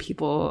bring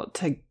people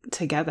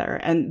together.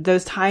 And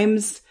those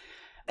times,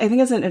 I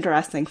think it's an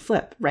interesting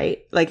flip,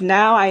 right? Like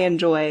now I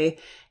enjoy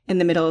in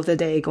the middle of the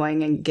day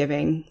going and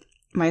giving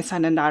my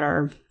son and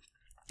daughter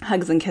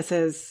hugs and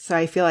kisses. So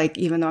I feel like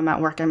even though I'm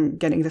at work, I'm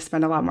getting to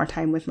spend a lot more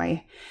time with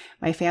my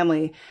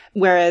family.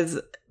 Whereas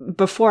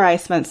before I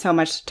spent so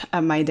much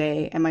of my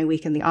day and my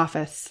week in the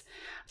office.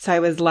 So I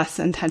was less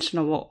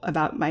intentional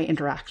about my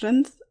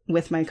interactions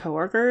with my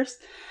coworkers.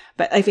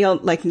 But I feel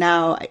like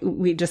now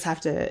we just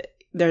have to,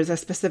 there's a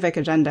specific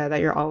agenda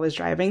that you're always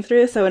driving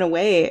through. So in a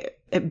way,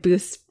 it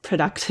boosts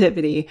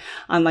productivity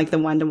on like the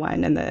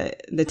one-to-one and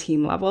the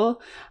team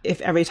level. If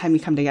every time you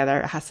come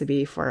together, it has to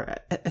be for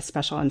a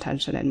special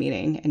intention and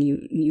meeting, and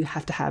you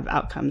have to have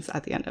outcomes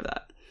at the end of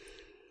that.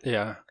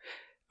 Yeah.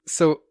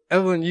 So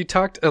Evelyn, you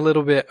talked a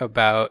little bit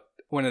about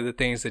one of the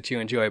things that you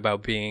enjoy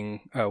about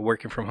being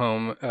working from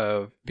home,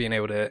 of being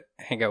able to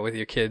hang out with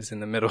your kids in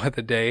the middle of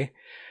the day.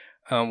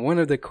 One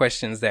of the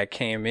questions that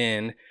came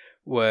in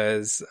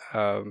was,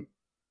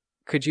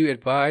 could you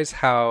advise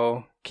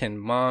how can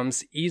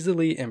moms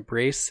easily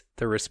embrace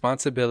the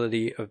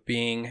responsibility of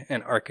being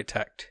an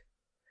architect?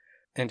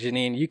 And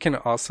Janine, you can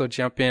also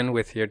jump in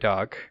with your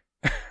dog.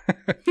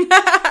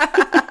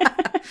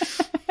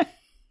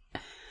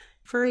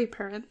 Furry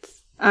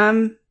parents.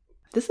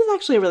 This is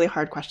actually a really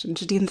hard question.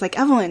 Janine's like,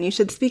 Evelyn, you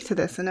should speak to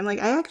this. And I'm like,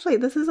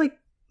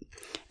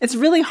 it's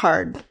really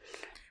hard.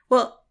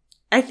 Well,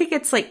 I think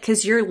it's like,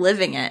 because you're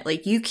living it.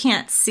 Like, you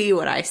can't see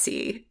what I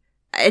see.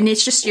 And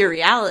it's just your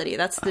reality.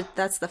 That's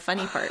the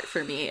funny part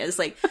for me, is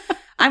like,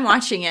 I'm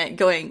watching it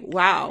going,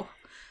 wow.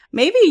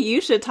 Maybe you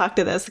should talk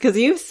to this, because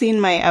you've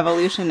seen my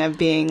evolution of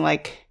being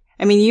like,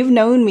 I mean, you've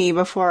known me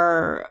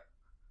before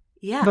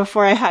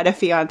I had a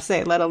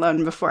fiance, let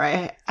alone before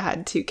I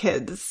had 2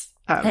 kids.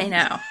 I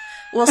know.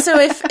 Well, so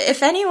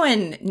if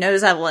anyone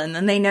knows Evelyn,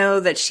 then they know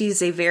that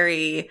she's a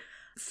very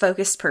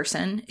focused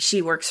person.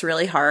 She works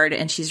really hard,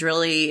 and she's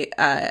really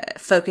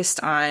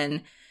focused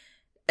on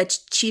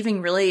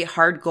achieving really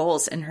hard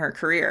goals in her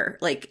career.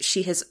 Like,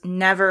 she has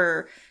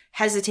never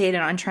hesitated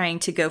on trying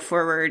to go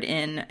forward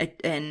in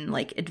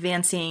like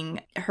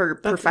advancing her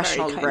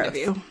professional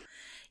growth.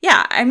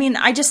 Yeah, I mean,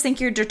 I just think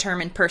you're a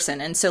determined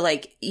person, and so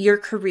like your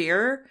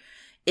career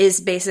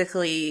is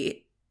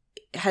basically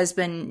has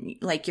been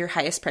like your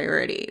highest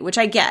priority, which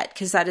I get,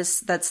 because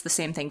that's the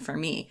same thing for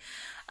me.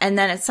 And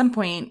then at some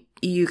point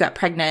you got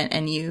pregnant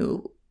and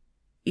you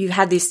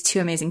had these 2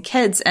 amazing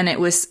kids, and it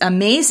was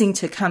amazing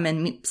to come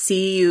and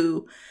see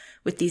you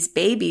with these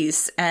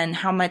babies and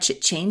how much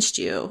it changed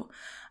you.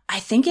 I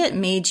think it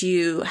made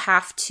you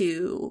have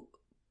to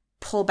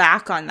pull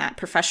back on that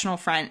professional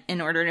front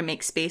in order to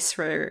make space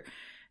for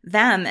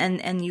them.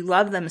 And you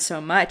love them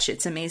so much.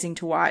 It's amazing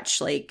to watch,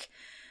 like,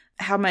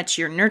 how much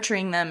you're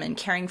nurturing them and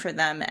caring for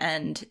them.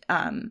 And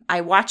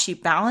I watch you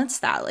balance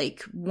that.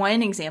 Like,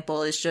 one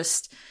example is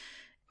just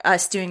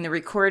us doing the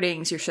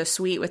recordings. You're so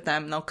sweet with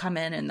them. They'll come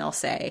in and they'll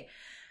say,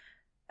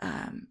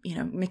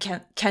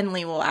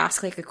 Kenley will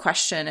ask like a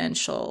question, and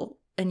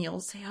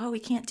you'll say, oh, we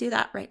can't do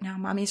that right now.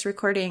 Mommy's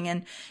recording.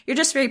 And you're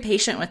just very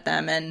patient with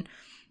them, and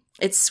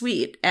it's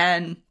sweet.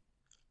 And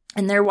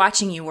they're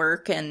watching you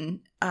work, and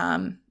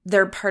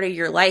they're part of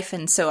your life.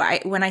 And so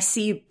when I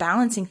see you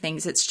balancing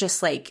things, it's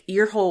just like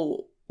your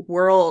whole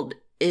world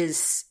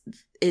is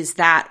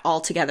that all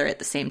together at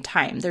the same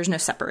time. There's no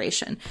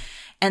separation.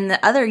 And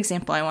the other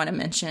example I want to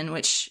mention,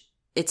 which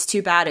it's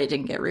too bad it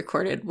didn't get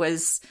recorded,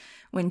 was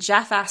when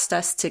Jeff asked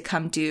us to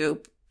come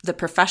do the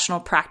professional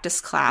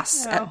practice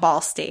class at Ball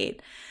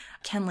State.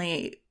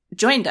 Kenley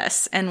joined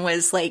us and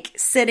was like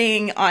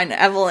sitting on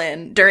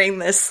Evelyn during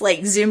this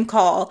like Zoom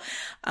call,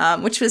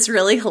 which was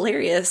really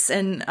hilarious.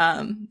 And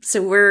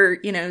so we're,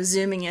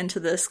 zooming into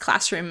this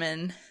classroom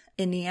in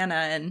Indiana,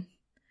 and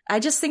I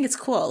just think it's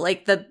cool.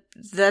 Like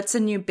that's a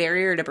new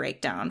barrier to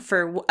break down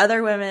for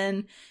other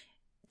women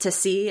to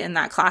see in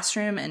that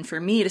classroom, and for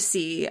me to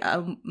see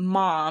a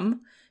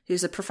mom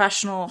who's a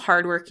professional,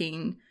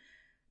 hardworking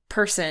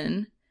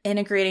person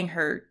integrating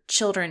her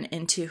children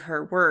into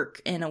her work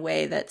in a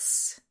way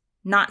that's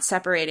not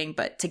separating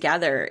but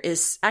together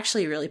is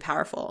actually really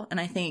powerful. And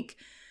I think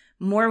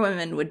more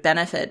women would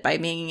benefit by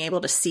being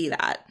able to see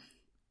that.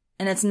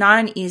 And it's not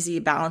an easy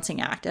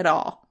balancing act at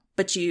all,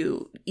 but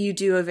you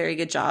do a very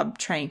good job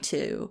trying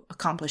to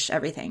accomplish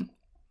everything.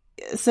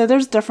 So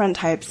there's different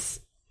type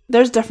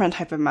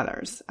of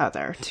mothers out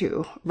there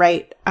too,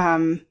 right?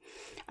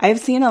 I've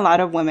seen a lot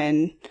of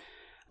women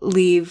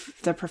leave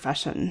the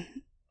profession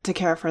to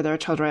care for their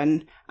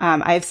children.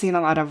 I've seen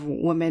a lot of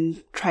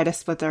women try to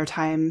split their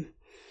time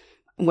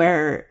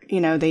where,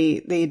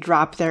 they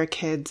drop their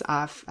kids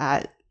off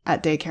at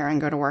daycare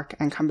and go to work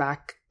and come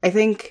back. I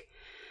think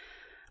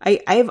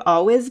I've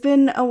always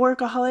been a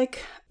workaholic.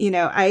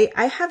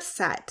 I have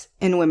sat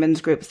in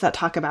women's groups that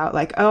talk about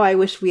like, oh, I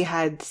wish we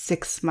had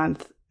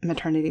 6-month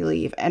maternity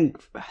leave, and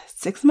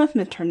 6-month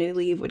maternity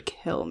leave would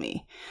kill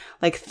me.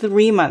 Like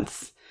 3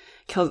 months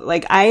kills.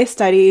 Like I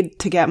studied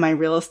to get my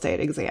real estate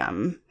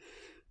exam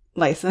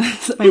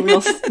license,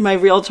 my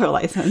realtor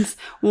license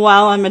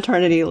while on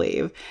maternity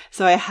leave.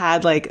 So I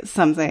had like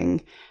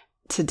something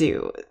to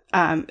do.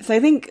 So I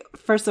think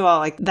first of all,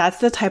 like that's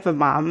the type of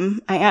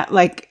mom I am.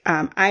 Like,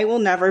 I will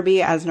never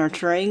be as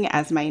nurturing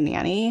as my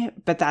nanny,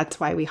 but that's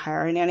why we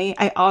hire a nanny.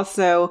 I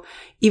also,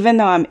 even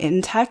though I'm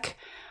in tech,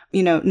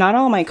 not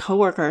all my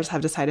coworkers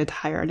have decided to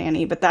hire a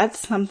nanny, but that's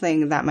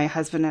something that my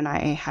husband and I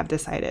have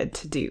decided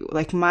to do.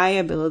 Like my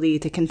ability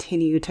to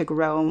continue to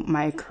grow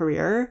my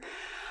career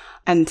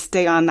and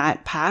stay on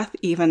that path,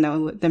 even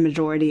though the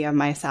majority of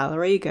my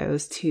salary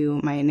goes to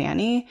my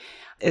nanny,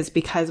 is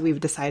because we've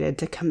decided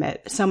to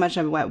commit so much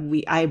of what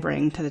I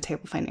bring to the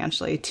table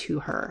financially to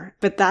her.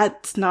 But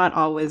that's not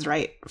always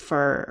right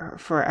for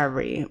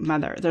every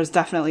mother. There's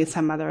definitely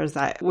some mothers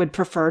that would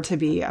prefer to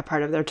be a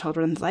part of their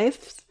children's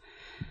lives,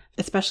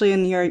 especially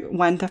in year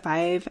 1 to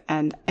 5.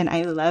 And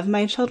I love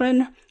my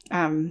children.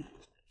 And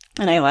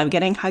I love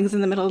getting hugs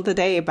in the middle of the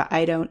day, but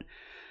I don't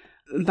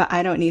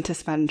need to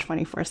spend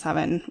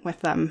 24/7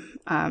 with them.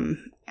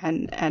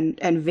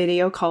 And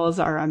video calls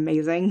are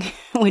amazing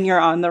when you're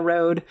on the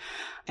road.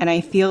 And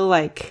I feel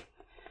like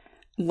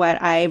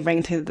what I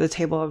bring to the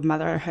table of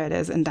motherhood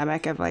is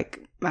endemic of like,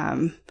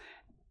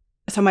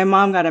 so my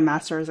mom got a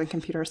master's in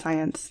computer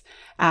science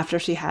after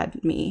she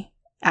had me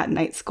at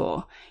night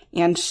school.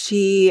 And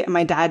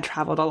my dad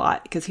traveled a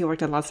lot because he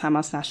worked at Los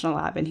Alamos National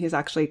Lab, and he was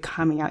actually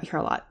coming out here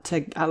a lot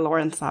to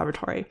Lawrence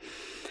Laboratory.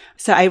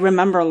 So I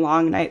remember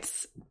long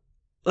nights,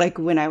 like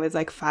when I was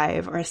like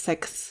 5 or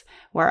 6,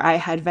 where I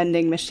had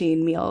vending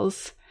machine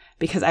meals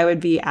because I would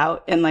be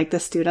out in like the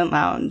student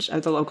lounge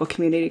of the local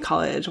community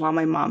college while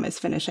my mom is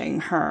finishing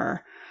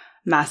her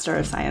Master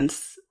of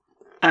Science.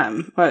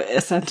 Or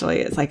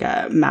essentially it's like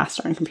a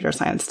Master in Computer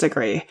Science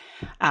degree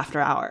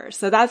after hours.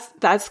 So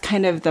that's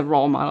kind of the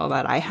role model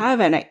that I have.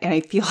 And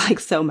I feel like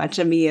so much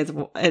of me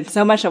and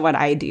so much of what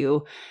I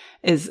do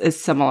is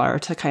similar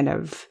to kind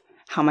of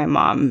how my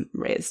mom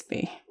raised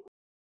me.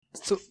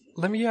 So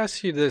let me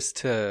ask you this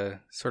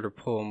to sort of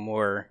pull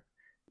more.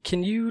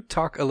 Can you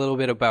talk a little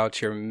bit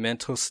about your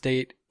mental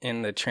state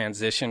in the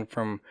transition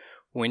from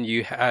when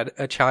you had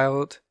a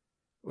child?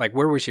 Like,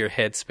 where was your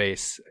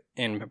headspace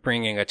in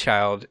bringing a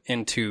child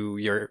into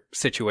your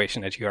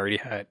situation that you already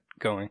had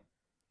going?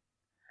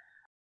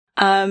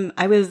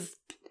 I was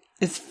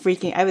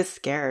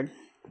scared.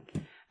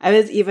 I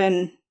was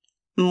even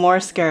more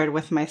scared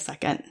with my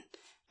second.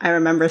 I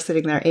remember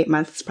sitting there 8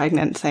 months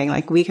pregnant saying,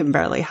 like, we can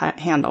barely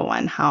handle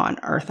one. How on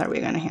earth are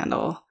we going to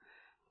handle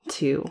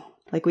 2?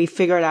 Like, we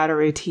figured out a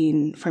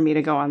routine for me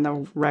to go on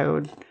the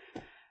road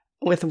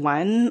with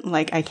 1.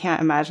 Like, I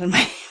can't imagine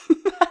my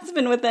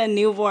husband with a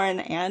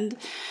newborn and,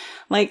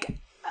 like,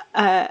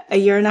 a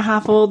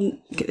 1.5 old,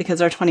 because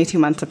they're 22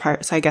 months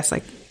apart. So I guess,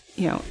 like,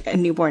 a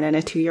newborn and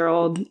a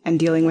 2-year-old and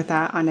dealing with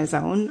that on his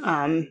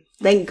own.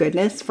 Thank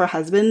goodness for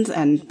husbands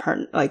and,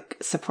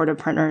 supportive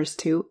partners,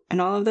 too,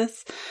 in all of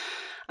this.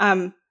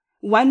 One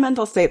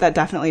mental state that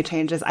definitely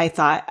changes. I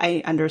thought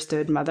I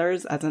understood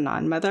mothers as a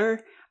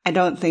non-mother. I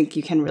don't think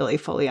you can really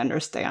fully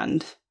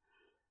understand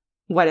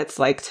what it's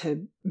like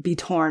to be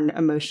torn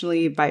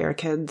emotionally by your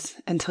kids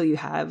until you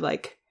have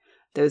like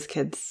those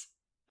kids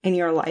in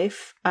your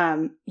life.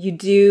 You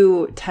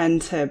do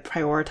tend to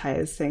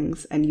prioritize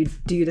things, and you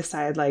do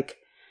decide like,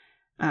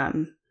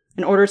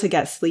 in order to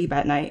get sleep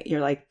at night,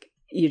 you're like,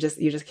 you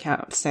just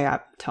can't stay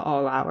up to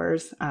all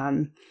hours.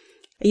 I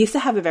used to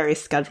have a very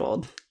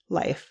scheduled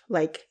life,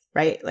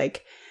 right?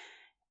 Like,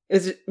 it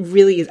was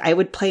really, I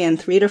would play in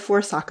 3 to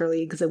 4 soccer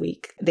leagues a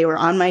week. They were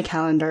on my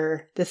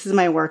calendar. This is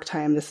my work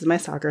time. This is my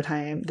soccer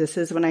time. This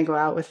is when I go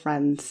out with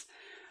friends.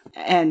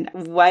 And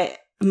what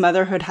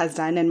motherhood has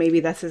done, and maybe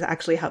this has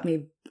actually helped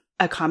me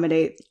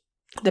accommodate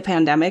the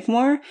pandemic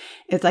more,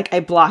 is like I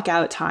block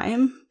out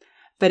time.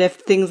 But if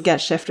things get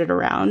shifted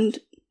around,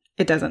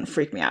 it doesn't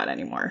freak me out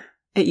anymore.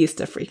 It used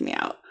to freak me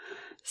out.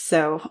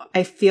 So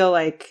I feel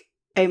like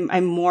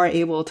I'm more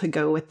able to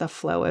go with the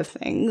flow of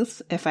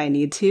things if I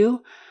need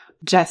to,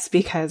 just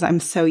because I'm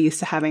so used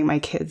to having my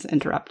kids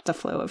interrupt the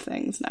flow of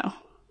things now.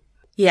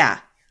 Yeah,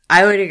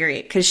 I would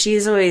agree, because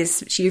she's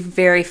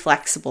very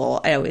flexible,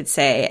 I would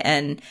say.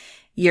 And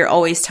you're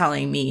always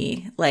telling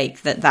me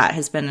like that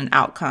has been an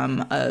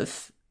outcome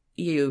of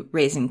you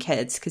raising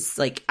kids, because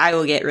like I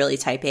will get really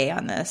type A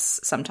on this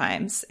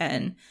sometimes,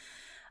 and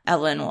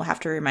Evelyn will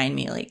have to remind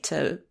me like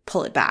to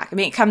pull it back. I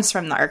mean, it comes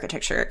from the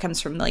architecture. It comes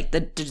from like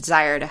the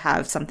desire to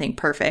have something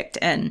perfect.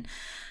 And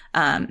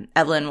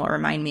Evelyn will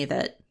remind me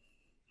that,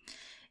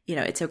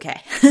 it's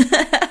okay.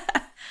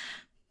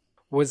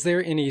 Was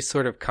there any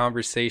sort of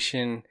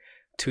conversation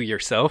to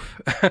yourself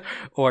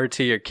or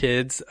to your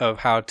kids of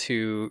how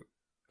to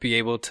be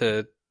able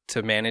to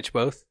manage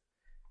both?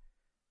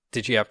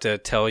 did you have to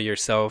tell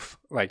yourself,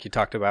 like you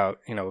talked about,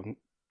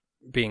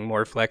 being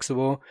more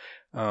flexible?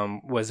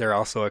 Was there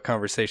also a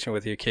conversation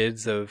with your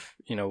kids of,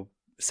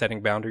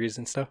 setting boundaries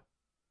and stuff?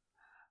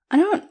 I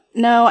don't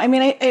know. I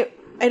mean,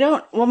 I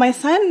don't, well, I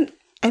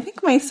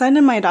think my son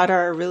and my daughter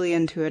are really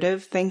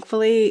intuitive,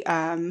 thankfully.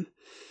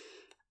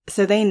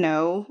 So they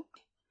know.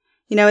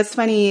 It's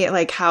funny,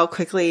 like how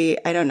quickly,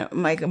 I don't know,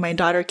 my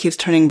daughter keeps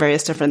turning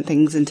various different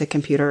things into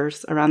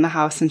computers around the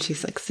house, and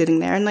she's like sitting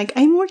there and like,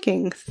 I'm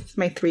working. It's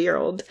my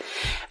 3-year-old.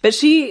 But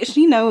she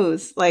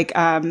knows, like,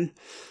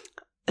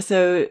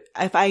 so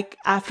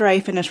after I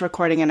finish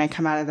recording and I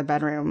come out of the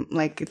bedroom,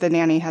 like the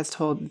nanny has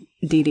told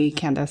Dee Dee,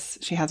 Candace,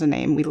 she has a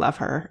name. We love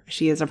her.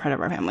 She is a part of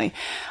our family.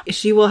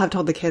 She will have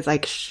told the kids,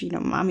 like,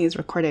 mommy is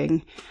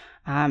recording.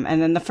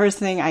 And then the first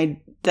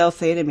thing they'll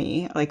say to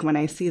me, like when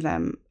I see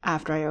them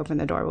after I open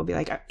the door, will be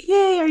like,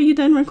 yay, are you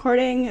done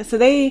recording? So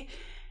they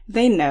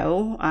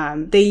know,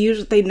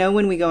 they know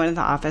when we go into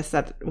the office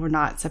that we're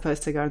not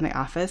supposed to go in the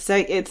office. So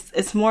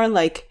it's more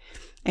like,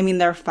 I mean,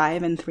 they're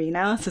 5 and 3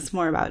 now. So it's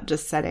more about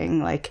just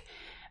setting like,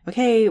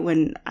 okay,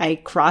 when I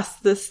cross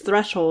this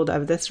threshold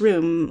of this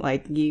room,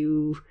 like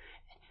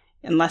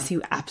unless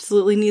you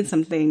absolutely need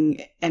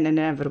something, and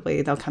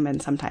inevitably they'll come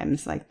in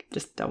sometimes, like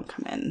just don't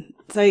come in.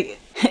 So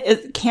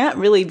it can't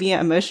really be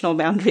emotional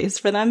boundaries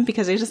for them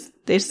because they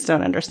just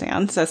don't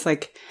understand. So it's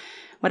like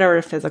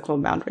whatever physical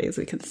boundaries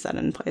we can set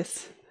in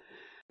place.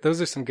 Those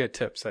are some good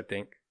tips, I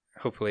think.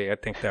 Hopefully, I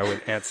think that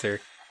would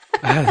answer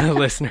the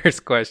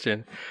listener's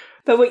question.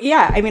 But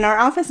yeah, I mean, our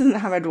office doesn't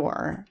have a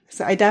door.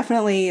 So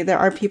there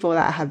are people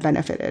that have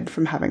benefited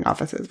from having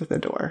offices with a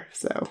door.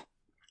 So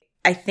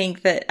I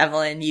think that,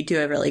 Evelyn, you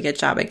do a really good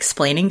job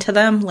explaining to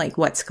them like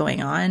what's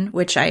going on,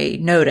 which I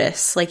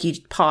notice. Like you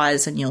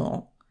pause and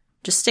you'll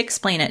just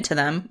explain it to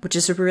them, which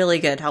is really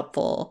good,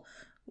 helpful,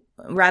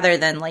 rather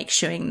than like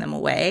shooing them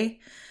away,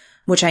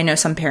 which I know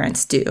some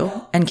parents do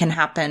and can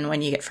happen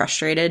when you get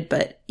frustrated,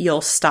 but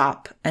you'll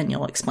stop and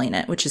you'll explain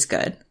it, which is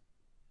good.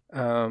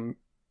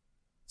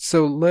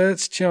 So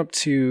let's jump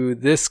to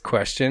this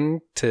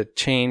question to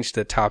change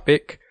the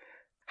topic.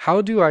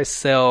 How do I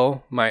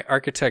sell my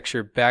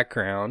architecture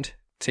background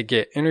to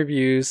get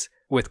interviews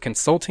with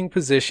consulting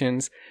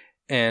positions?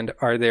 And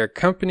are there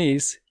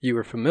companies you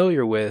are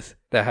familiar with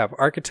that have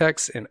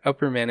architects and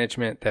upper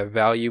management that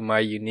value my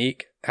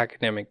unique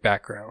academic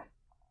background?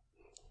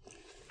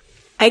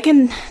 I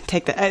can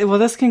take that. Well,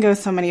 this can go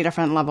so many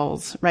different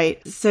levels,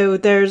 right? So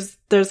there's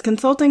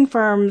consulting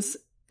firms.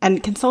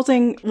 And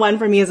consulting, one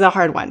for me, is a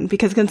hard one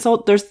because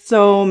there's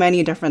so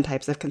many different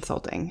types of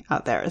consulting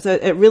out there. So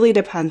it really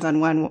depends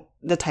on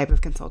the type of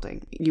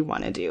consulting you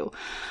want to do.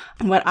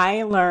 What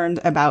I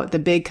learned about the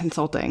big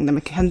consulting, the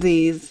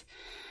McKinseys,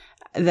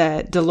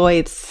 the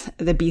Deloittes,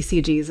 the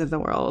BCGs of the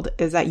world,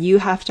 is that you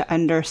have to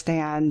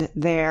understand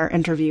their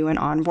interview and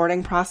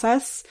onboarding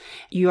process.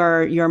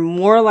 You're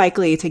more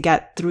likely to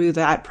get through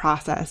that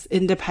process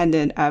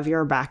independent of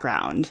your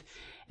background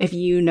if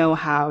you know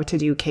how to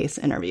do case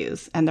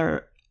interviews. And there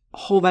are a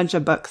whole bunch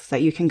of books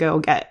that you can go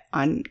get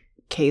on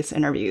case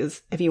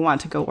interviews if you want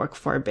to go work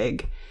for a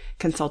big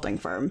consulting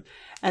firm.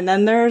 And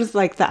then there's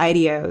like the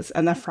IDEOs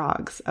and the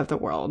Frogs of the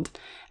world.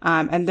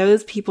 And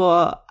those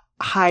people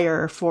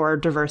hire for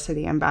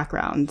diversity and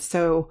background.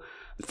 So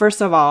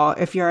first of all,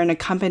 if you're in a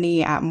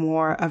company at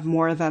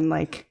more than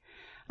like,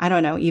 I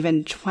don't know,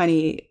 even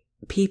 20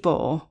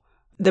 people,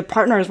 the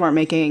partners weren't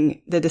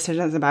making the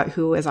decisions about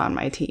who is on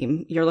my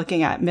team. You're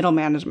looking at middle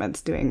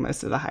management's doing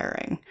most of the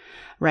hiring,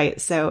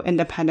 right? So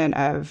independent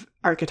of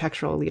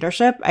architectural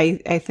leadership,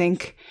 I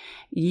think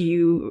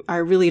you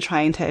are really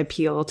trying to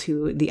appeal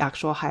to the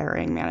actual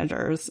hiring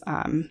managers,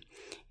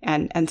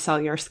 and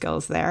sell your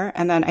skills there.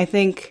 And then I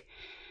think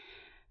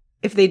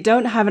if they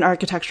don't have an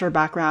architecture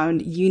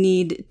background, you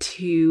need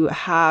to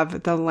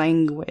have the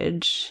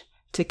language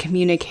to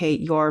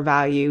communicate your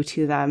value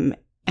to them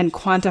and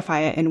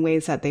quantify it in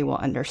ways that they will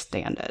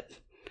understand it.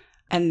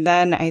 And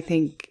then I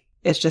think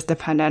it's just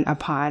dependent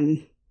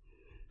upon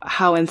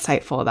how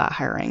insightful that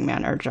hiring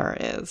manager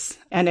is.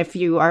 And if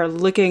you are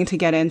looking to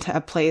get into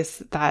a place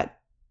that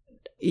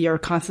you're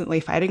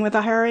constantly fighting with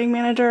a hiring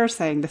manager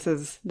saying, this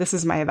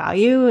is my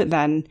value,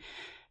 then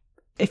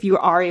if you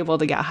are able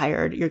to get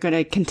hired, you're going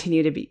to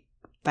continue to be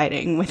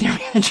fighting with your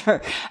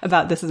manager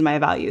about this is my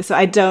value. So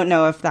I don't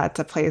know if that's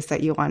a place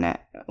that you want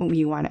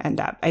to end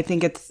up. I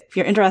think if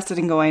you're interested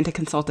in going to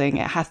consulting,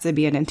 it has to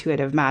be an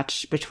intuitive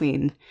match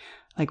between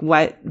like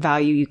what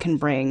value you can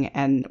bring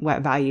and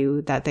what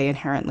value that they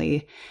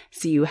inherently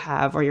see you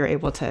have, or you're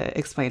able to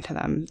explain to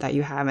them that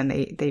you have and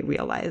they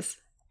realize.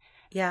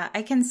 Yeah,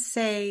 I can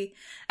say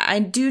I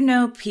do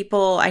know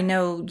people, I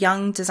know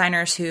young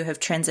designers who have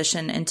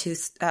transitioned into,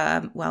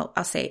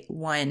 I'll say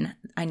one.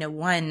 I know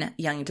one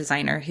young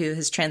designer who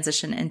has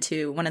transitioned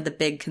into one of the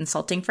big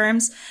consulting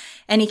firms,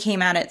 and he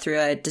came at it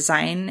through a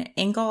design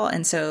angle.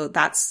 And so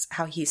that's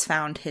how he's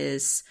found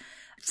his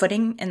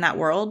footing in that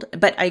world.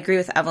 But I agree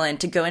with Evelyn,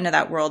 to go into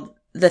that world,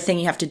 the thing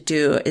you have to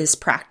do is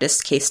practice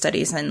case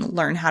studies and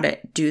learn how to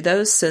do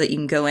those so that you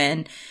can go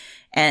in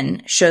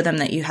and show them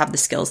that you have the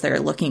skills they're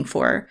looking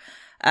for.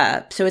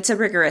 So it's a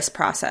rigorous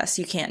process.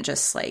 You can't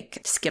just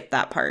like skip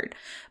that part.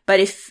 But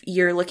if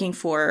you're looking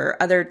for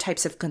other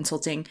types of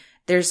consulting,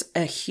 there's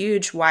a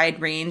huge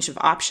wide range of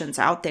options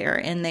out there.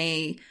 And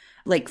they,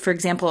 like, for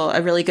example,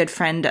 a really good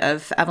friend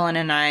of Evelyn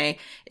and I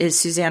is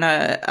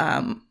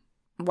Susanna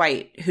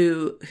White,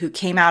 who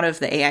came out of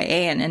the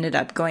AIA and ended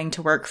up going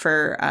to work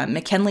for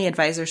McKinley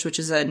Advisors, which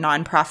is a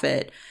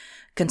nonprofit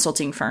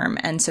consulting firm.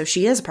 And so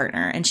she is a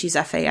partner, and she's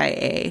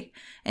FAIA,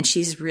 and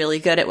she's really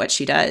good at what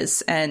she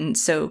does. And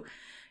so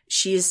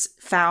she's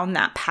found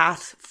that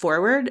path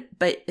forward,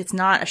 but it's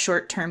not a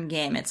short-term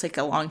game. It's like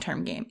a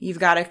long-term game. You've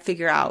got to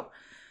figure out,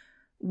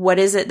 what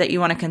is it that you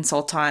want to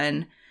consult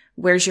on?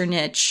 Where's your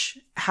niche?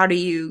 How do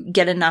you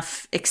get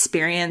enough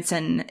experience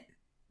and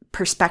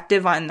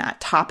perspective on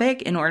that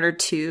topic in order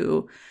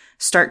to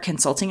start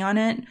consulting on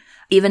it?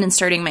 Even in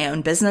starting my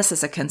own business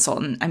as a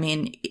consultant, I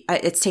mean,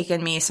 it's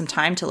taken me some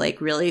time to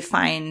like really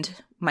find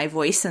my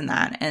voice in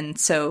that. And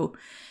so,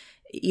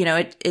 you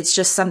know, it's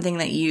just something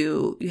that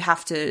you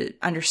have to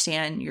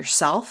understand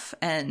yourself,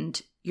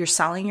 and you're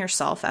selling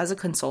yourself as a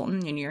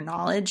consultant and your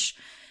knowledge.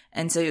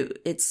 And so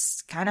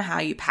it's kind of how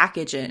you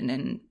package it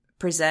and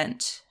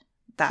present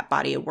that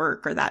body of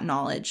work or that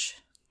knowledge.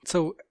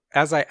 So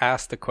as I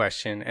asked the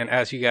question and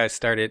as you guys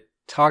started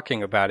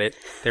talking about it,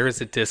 there is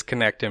a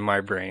disconnect in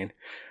my brain.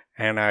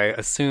 And I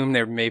assume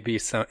there may be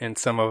some in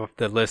some of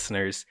the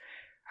listeners.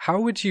 How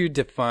would you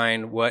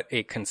define what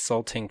a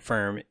consulting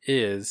firm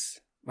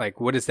is?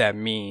 Like, what does that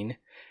mean?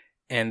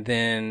 And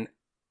then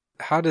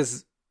how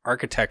does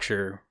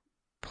architecture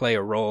play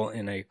a role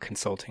in a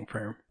consulting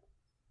firm?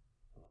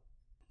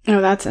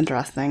 Oh, that's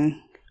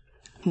interesting.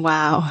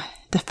 Wow.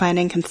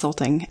 Defining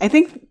consulting. I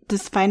think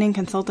defining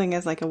consulting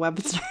is like a web.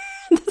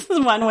 This is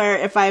one where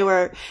if we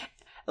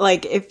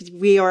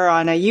were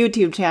on a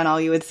YouTube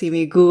channel, you would see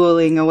me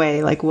Googling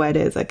away, like, what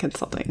is a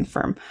consulting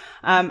firm?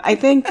 I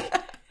think,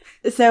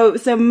 so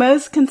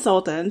most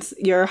consultants,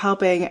 you're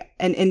helping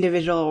an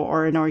individual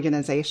or an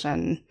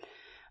organization,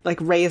 like,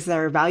 raise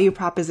their value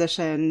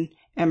proposition,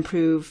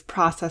 improve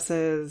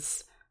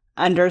processes,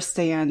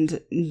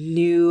 understand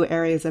new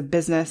areas of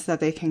business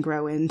that they can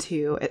grow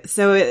into.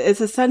 So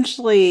it's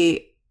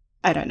essentially,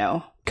 I don't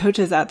know,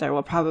 coaches out there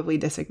will probably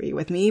disagree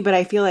with me, but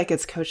I feel like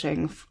it's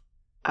coaching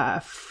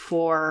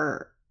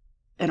for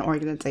an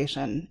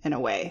organization in a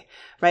way,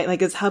 right?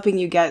 Like, it's helping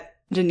you get,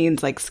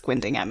 Janine's like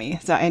squinting at me,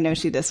 so I know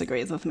she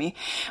disagrees with me,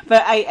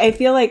 but I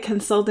feel like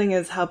consulting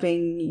is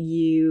helping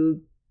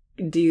you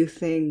do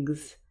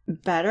things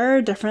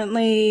better,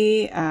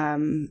 differently,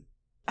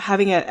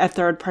 having a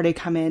third party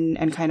come in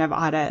and kind of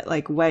audit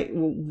like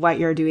what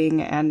you're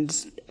doing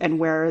and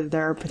where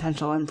there are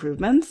potential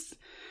improvements.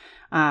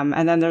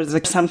 And then there's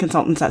like some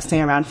consultants that stay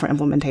around for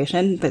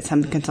implementation, but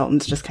some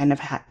consultants just kind of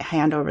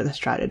hand over the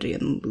strategy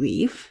and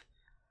leave.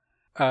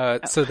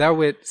 So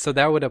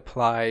that would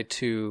apply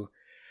to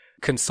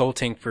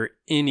consulting for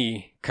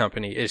any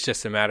company. It's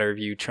just a matter of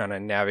you trying to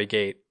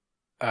navigate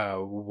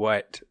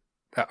what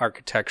the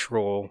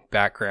architectural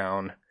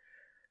background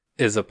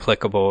is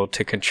applicable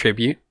to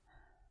contribute.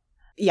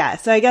 Yeah.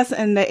 So I guess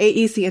in the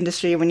AEC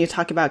industry, when you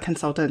talk about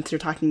consultants, you're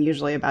talking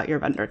usually about your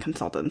vendor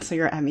consultants. So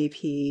your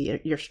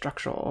MEP, your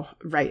structural,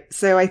 right?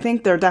 So I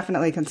think there are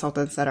definitely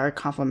consultants that are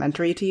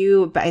complementary to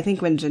you. But I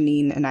think when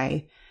Janine and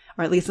I,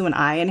 or at least when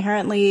I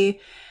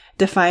inherently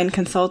define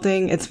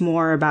consulting, it's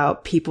more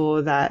about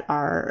people that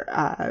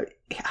are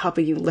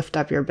helping you lift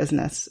up your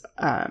business.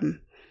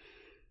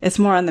 It's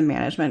more on the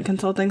management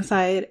consulting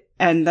side.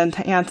 And then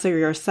to answer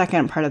your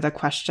second part of the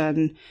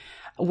question,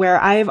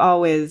 where I've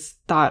always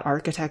thought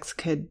architects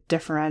could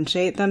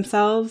differentiate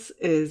themselves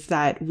is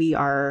that we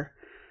are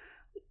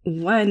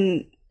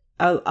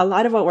a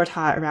lot of what we're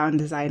taught around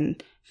design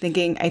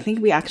thinking. I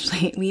think we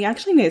actually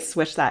need to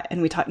switch that,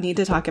 and we need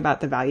to talk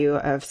about the value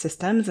of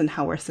systems and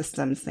how we're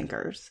systems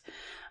thinkers,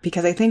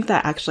 because I think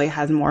that actually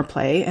has more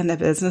play in the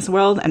business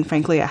world. And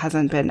frankly, it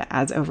hasn't been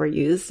as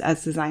overused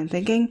as design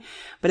thinking,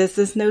 but it's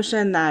this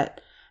notion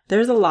that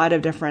there's a lot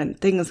of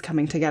different things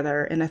coming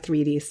together in a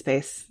 3D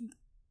space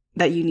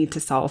that you need to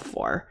solve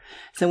for.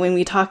 So when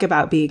we talk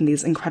about being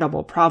these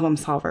incredible problem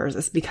solvers,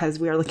 it's because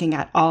we are looking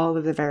at all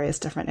of the various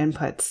different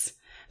inputs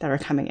that are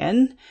coming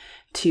in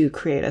to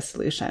create a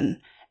solution.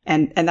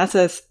 And that's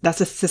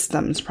a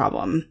systems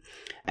problem.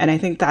 And I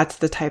think that's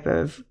the type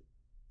of,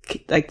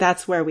 like,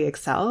 that's where we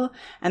excel.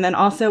 And then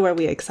also where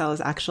we excel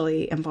is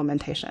actually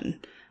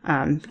implementation.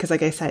 Because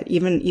like I said,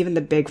 even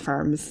the big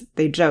firms,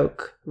 they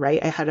joke,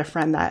 right? I had a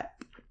friend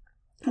that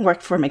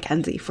worked for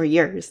McKinsey for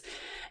years.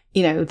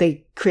 You know,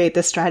 they create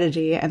this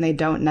strategy and they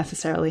don't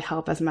necessarily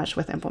help as much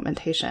with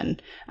implementation.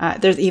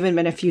 There's even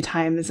been a few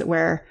times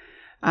where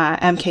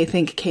MK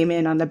Think came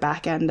in on the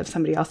back end of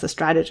somebody else's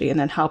strategy and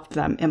then helped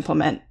them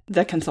implement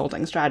the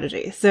consulting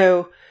strategy.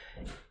 So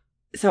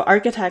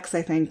architects,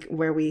 I think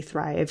where we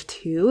thrive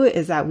too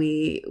is that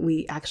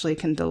we actually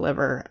can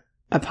deliver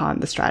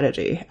upon the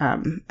strategy.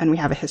 And we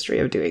have a history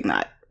of doing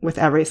that with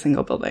every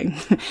single building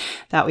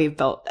that we've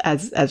built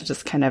as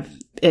just kind of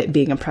it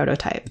being a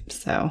prototype.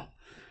 So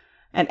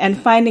and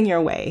finding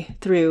your way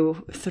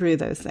through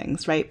those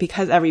things, right?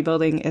 Because every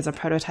building is a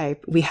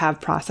prototype, we have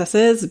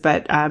processes,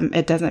 but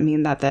it doesn't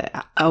mean that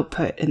the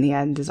output in the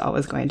end is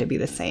always going to be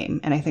the same.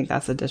 And I think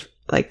that's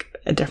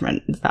a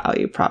different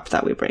value prop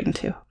that we bring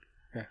to.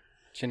 Yeah.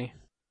 Ginny?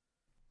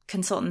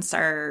 Consultants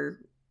are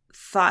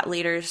thought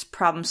leaders,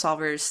 problem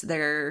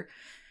solvers.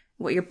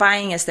 What you're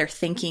buying is their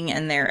thinking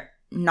and their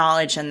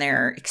knowledge and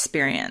their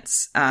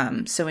experience.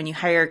 So when you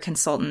hire a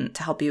consultant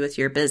to help you with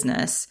your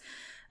business,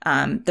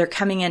 they're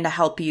coming in to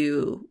help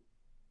you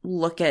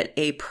look at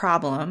a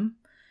problem,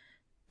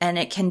 and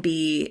it can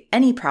be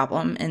any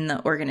problem in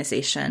the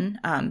organization.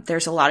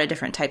 There's a lot of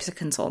different types of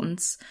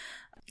consultants.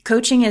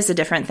 Coaching is a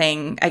different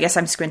thing. I guess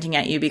I'm squinting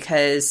at you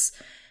because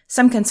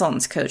some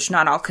consultants coach,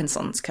 not all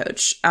consultants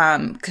coach.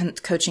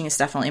 Coaching is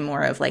definitely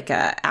more of like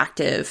a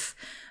active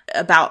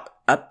about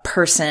a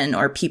person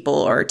or people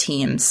or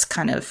teams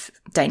kind of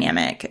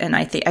dynamic. And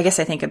I guess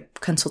I think of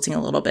consulting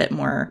a little bit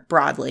more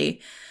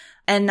broadly.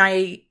 And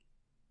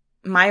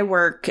my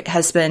work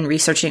has been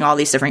researching all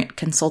these different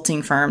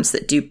consulting firms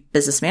that do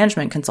business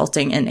management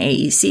consulting in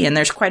AEC, and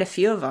there's quite a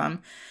few of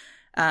them,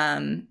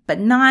 but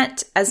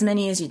not as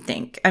many as you'd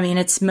think. I mean,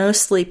 it's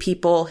mostly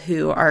people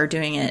who are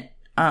doing it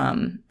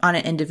on an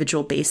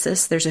individual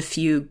basis. There's a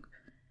few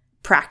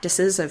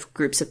practices of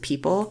groups of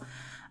people,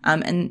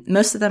 and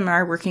most of them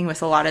are working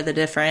with a lot of the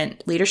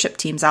different leadership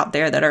teams out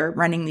there that are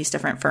running these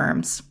different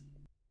firms.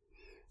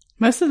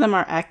 Most of them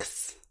are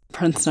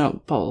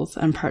principals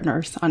and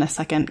partners on a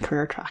second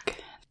career track.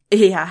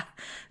 Yeah,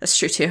 that's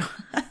true too.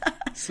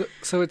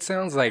 So it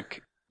sounds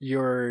like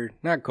your,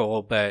 not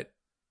goal, but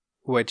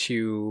what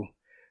you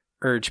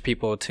urge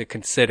people to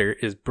consider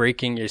is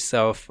breaking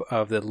yourself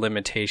of the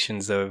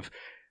limitations of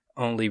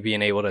only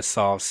being able to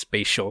solve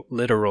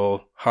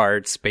literal,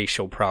 hard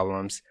spatial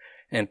problems,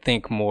 and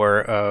think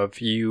more of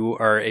you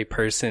are a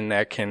person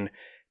that can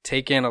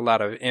take in a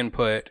lot of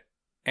input,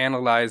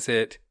 analyze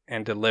it,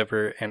 and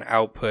deliver and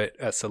output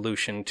a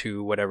solution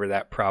to whatever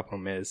that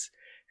problem is.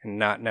 And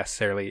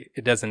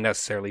it doesn't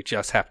necessarily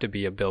just have to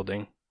be a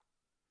building.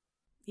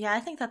 Yeah,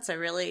 I think that's a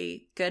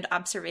really good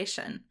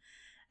observation.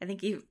 I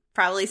think you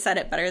probably said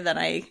it better than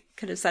I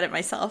could have said it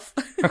myself.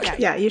 Okay.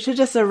 Yeah, you should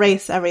just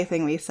erase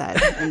everything we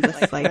said and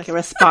just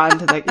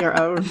respond to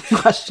your own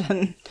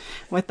question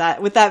with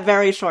that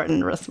very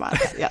shortened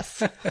response.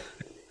 Yes.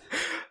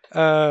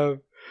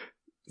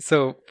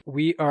 So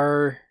we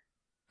are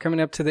coming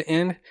up to the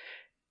end.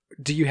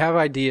 Do you have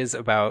ideas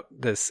about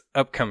this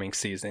upcoming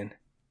season?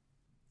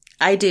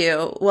 I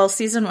do. Well,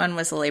 season 1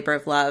 was a labor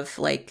of love.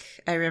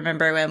 I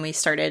remember when we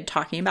started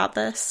talking about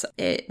this,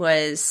 it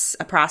was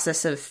a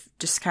process of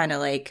just kind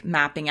of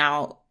mapping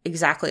out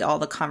exactly all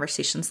the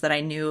conversations that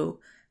I knew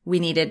we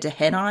needed to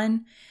hit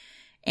on,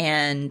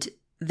 and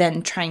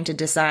then trying to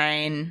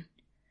design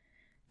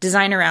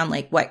around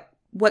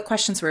what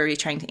questions were we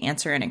trying to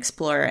answer and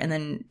explore, and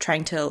then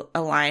trying to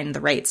align the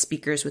right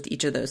speakers with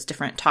each of those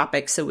different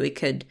topics so we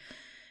could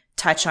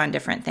touch on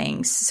different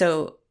things.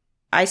 So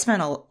I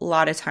spent a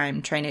lot of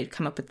time trying to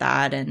come up with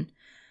that.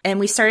 And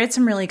we started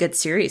some really good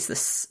series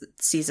this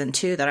season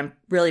too that I'm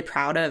really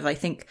proud of. I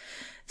think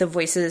the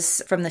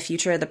Voices from the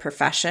Future of the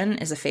Profession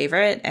is a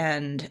favorite,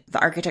 and the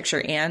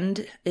Architecture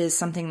And is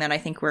something that I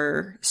think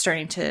we're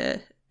starting to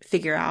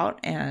figure out.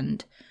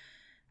 And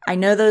I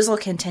know those will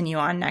continue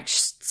on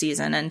next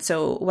season. And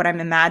so what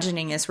I'm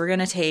imagining is we're going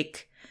to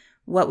take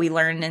what we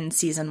learned in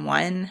season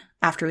 1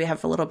 after we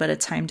have a little bit of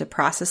time to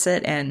process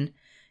it and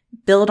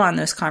build on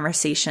those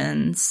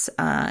conversations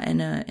in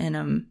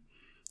a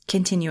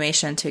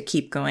continuation to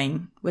keep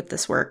going with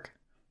this work.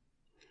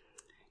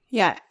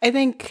 Yeah, I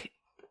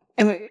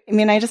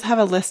just have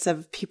a list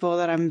of people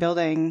that I'm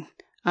building.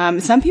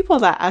 Some people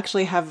that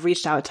actually have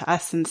reached out to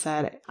us and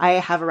said, I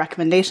have a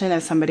recommendation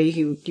of somebody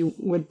who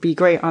would be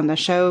great on the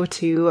show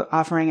to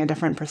offering a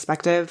different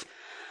perspective.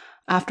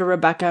 After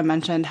Rebecca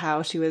mentioned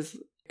how she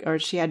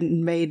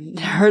had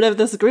heard of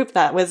this group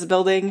that was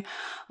building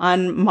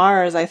on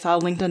Mars, I saw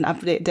a LinkedIn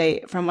update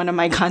date from one of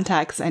my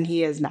contacts, and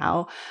he is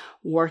now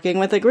working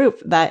with a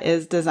group that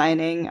is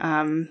designing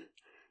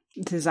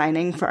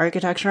for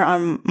architecture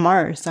on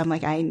Mars. So I'm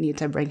like, I need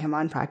to bring him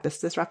on Practice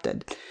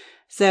Disrupted.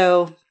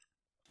 So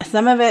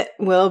some of it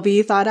will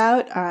be thought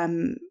out.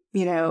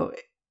 The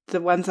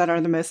ones that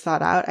are the most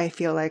thought out, I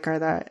feel like, are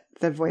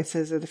the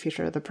Voices of the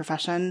Future of the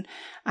Profession.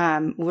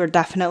 We're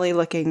definitely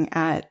looking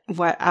at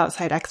what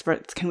outside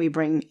experts can we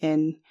bring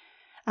in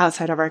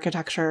outside of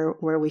architecture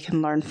where we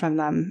can learn from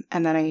them.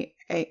 And then I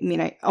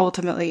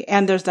ultimately,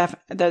 and there's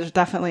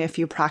definitely a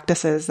few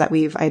practices that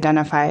we've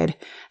identified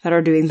that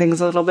are doing things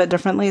a little bit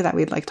differently that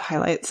we'd like to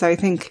highlight. So I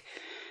think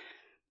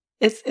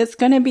it's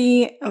going to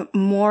be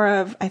more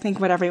of, I think,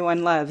 what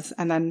everyone loves.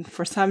 And then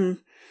for some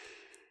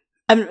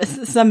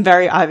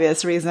very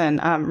obvious reason,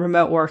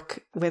 remote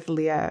work with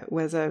Leah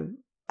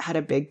had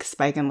a big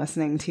spike in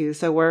listening too.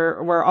 So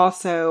we're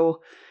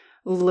also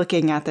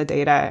looking at the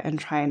data and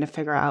trying to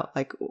figure out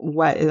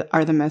what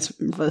are the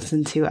most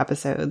listened to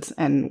episodes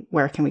and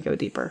where can we go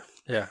deeper.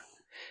 Yeah.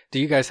 Do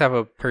you guys have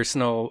a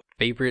personal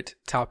favorite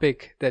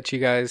topic that you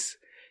guys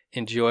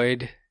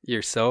enjoyed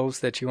yourselves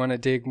that you want to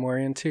dig more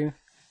into?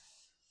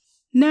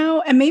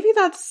 No, and maybe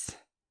that's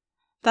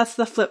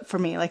the flip for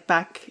me. Like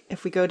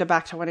if we go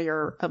back to one of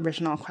your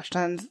original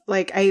questions,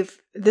 like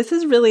this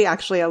is really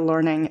actually a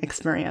learning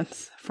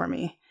experience for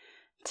me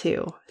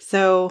too.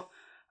 So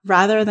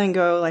rather than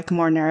go like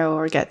more narrow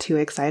or get too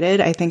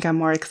excited, I think I'm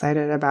more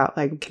excited about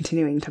like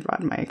continuing to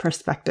broaden my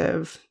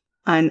perspective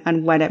on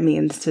what it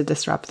means to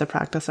disrupt the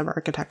practice of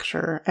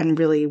architecture, and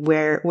really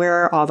where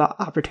are all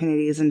the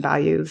opportunities and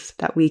values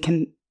that we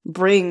can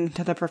bring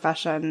to the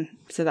profession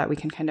so that we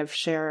can kind of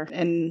share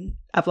in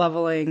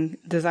up-leveling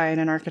design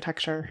and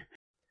architecture.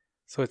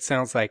 So it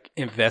sounds like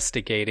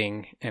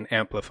investigating and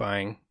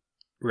amplifying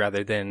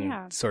rather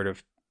than sort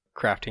of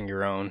crafting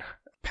your own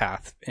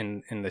path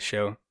in the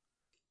show.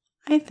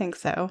 I think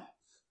so.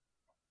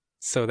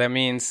 So that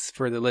means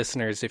for the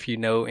listeners, if you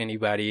know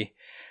anybody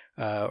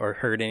or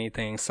heard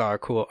anything, saw a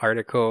cool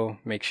article,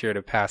 make sure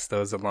to pass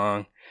those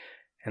along.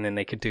 And then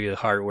they could do the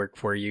hard work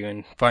for you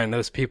and find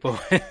those people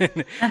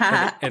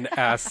and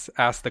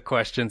ask the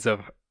questions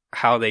of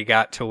how they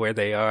got to where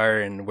they are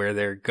and where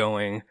they're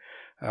going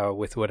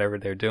with whatever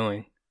they're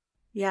doing.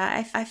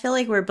 Yeah, I feel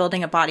like we're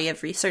building a body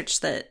of research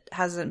that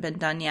hasn't been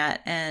done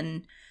yet.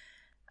 And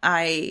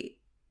I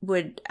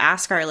would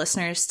ask our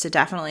listeners to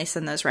definitely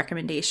send those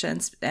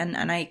recommendations. And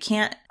I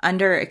can't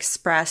under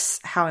express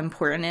how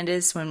important it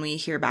is when we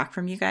hear back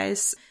from you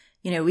guys.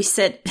 You know, we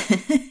sit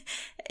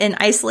in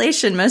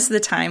isolation most of the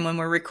time when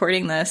we're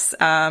recording this,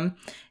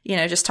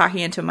 just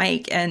talking into a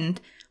mic, and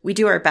we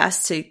do our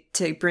best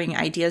to bring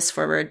ideas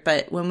forward.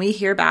 But when we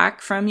hear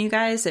back from you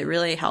guys, it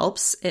really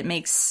helps. It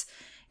makes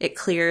it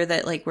clear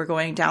that like we're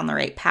going down the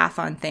right path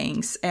on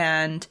things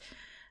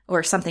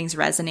or something's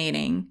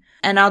resonating.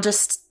 And I'll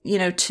just,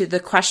 to the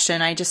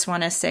question, I just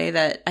want to say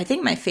that I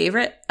think my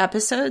favorite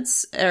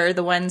episodes are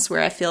the ones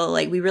where I feel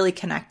like we really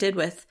connected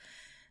with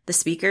the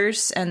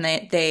speakers, and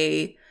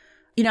they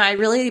I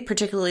really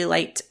particularly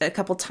liked a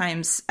couple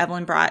times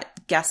Evelyn brought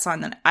guests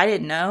on that I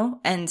didn't know.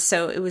 And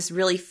so it was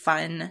really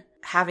fun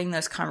having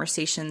those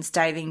conversations,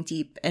 diving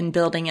deep and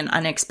building an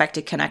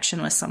unexpected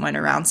connection with someone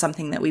around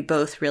something that we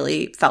both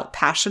really felt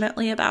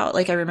passionately about.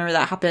 Like I remember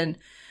that happened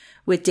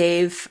with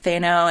Dave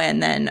Fano,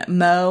 and then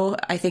Mo,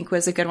 I think,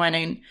 was a good one.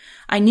 And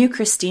I knew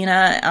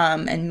Christina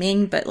and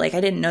Ming, but like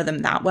I didn't know them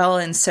that well.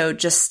 And so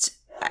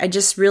I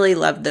just really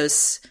loved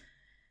those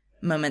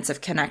moments of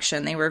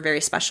connection. They were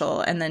very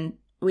special. And then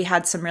we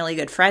had some really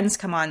good friends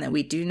come on that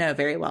we do know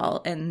very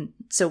well. And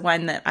so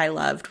one that I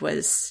loved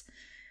was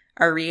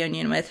our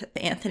reunion with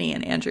Anthony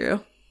and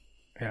Andrew.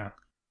 Yeah.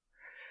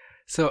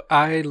 So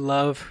I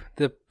love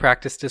the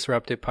Practice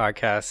Disrupted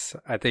podcast.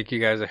 I think you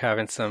guys are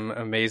having some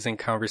amazing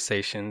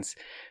conversations.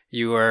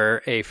 You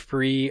are a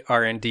free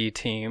R&D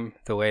team,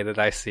 the way that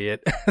I see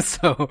it.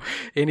 So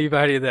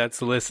anybody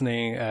that's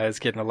listening is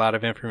getting a lot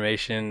of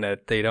information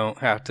that they don't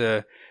have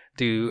to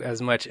do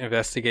as much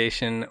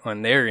investigation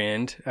on their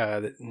end.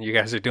 You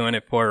guys are doing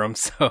it for them.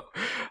 So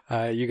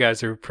you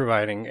guys are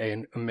providing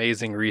an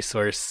amazing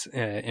resource,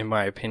 in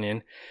my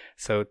opinion.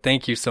 So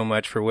thank you so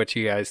much for what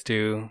you guys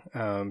do.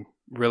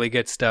 Really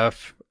good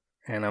stuff.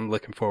 And I'm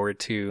looking forward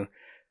to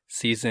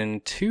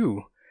season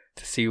 2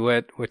 to see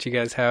what you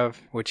guys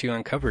have, what you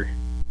uncover.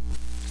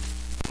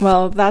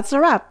 Well, that's a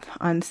wrap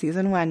on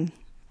season 1.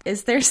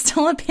 Is there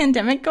still a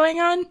pandemic going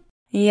on?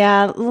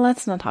 Yeah,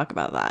 let's not talk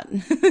about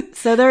that.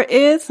 So there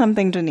is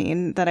something,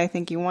 Janine, that I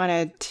think you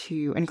wanted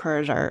to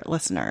encourage our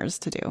listeners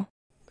to do.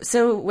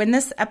 So when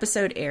this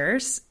episode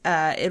airs,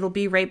 it'll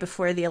be right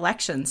before the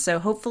election. So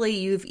hopefully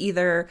you've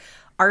either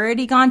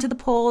already gone to the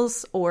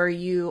polls, or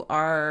you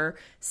are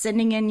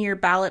sending in your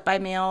ballot by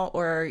mail,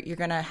 or you're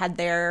going to head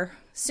there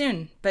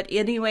soon. But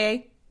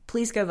anyway,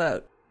 please go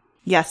vote.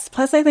 Yes.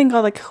 Plus, I think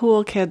all the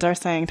cool kids are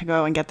saying to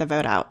go and get the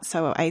vote out.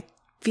 So I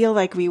feel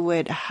like we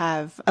would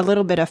have a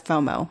little bit of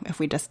FOMO if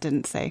we just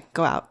didn't say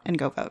go out and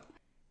go vote.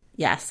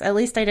 Yes. At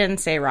least I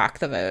didn't say rock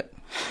the vote.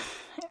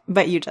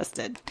 But you just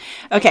did.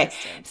 Okay.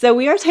 So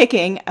we are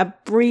taking a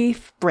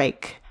brief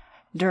break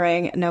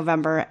during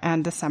November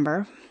and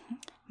December.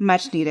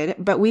 Much needed,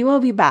 but we will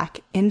be back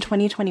in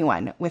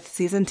 2021 with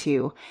season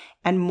 2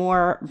 and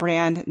more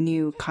brand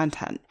new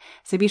content.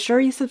 So be sure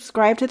you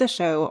subscribe to the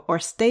show or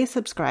stay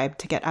subscribed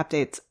to get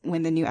updates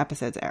when the new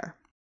episodes air.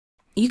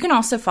 You can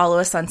also follow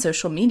us on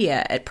social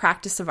media at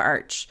Practice of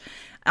Arch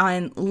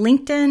on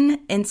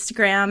LinkedIn,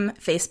 Instagram,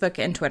 Facebook,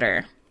 and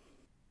Twitter.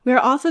 We are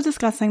also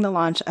discussing the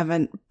launch of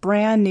a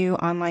brand new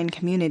online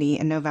community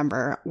in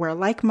November where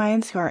like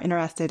minds who are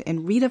interested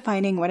in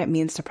redefining what it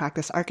means to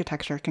practice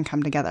architecture can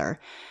come together.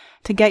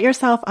 To get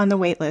yourself on the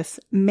waitlist,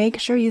 make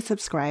sure you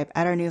subscribe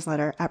at our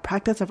newsletter at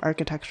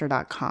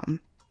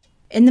practiceofarchitecture.com.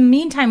 In the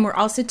meantime, we're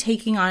also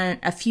taking on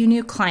a few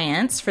new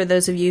clients. For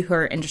those of you who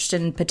are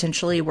interested in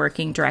potentially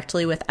working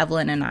directly with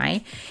Evelyn and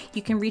I,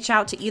 you can reach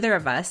out to either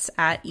of us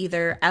at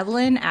either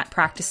Evelyn at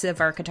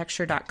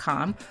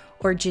practiceofarchitecture.com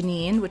or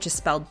Janine, which is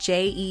spelled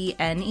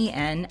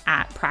Jenen,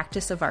 at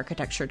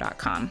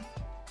practiceofarchitecture.com.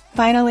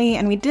 Finally,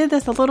 and we did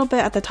this a little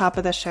bit at the top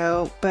of the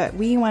show, but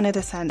we wanted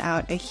to send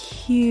out a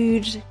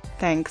huge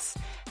thanks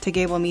to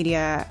Gable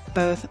Media,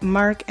 both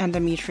Mark and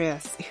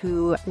Demetrius,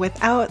 who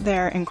without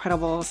their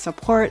incredible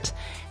support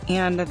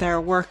and their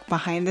work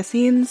behind the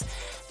scenes,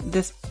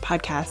 this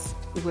podcast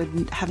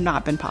would have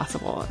not been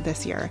possible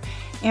this year.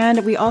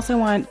 And we also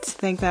want to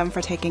thank them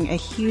for taking a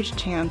huge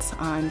chance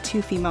on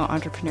 2 female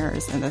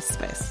entrepreneurs in this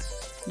space.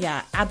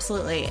 Yeah,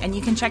 absolutely. And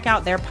you can check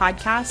out their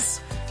podcasts,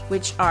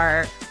 which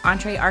are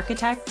Entree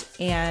Architect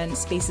and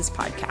Spaces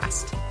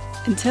Podcast.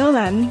 Until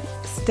then,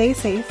 stay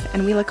safe,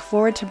 and we look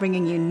forward to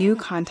bringing you new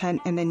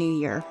content in the new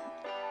year.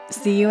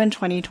 See you in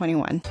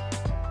 2021.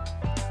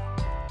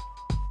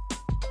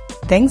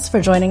 Thanks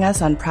for joining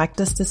us on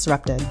Practice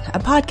Disrupted, a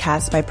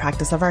podcast by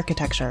Practice of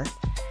Architecture.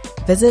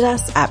 Visit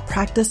us at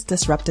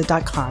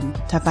practicedisrupted.com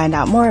to find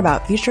out more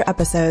about future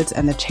episodes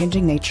and the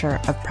changing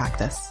nature of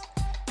practice.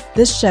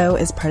 This show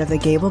is part of the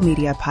Gable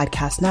Media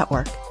Podcast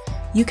Network.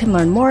 You can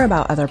learn more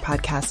about other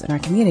podcasts in our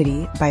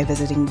community by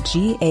visiting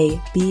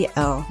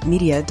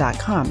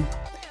gablmedia.com.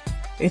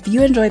 If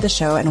you enjoyed the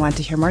show and want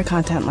to hear more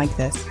content like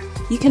this,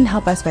 you can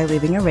help us by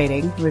leaving a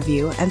rating,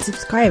 review, and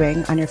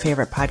subscribing on your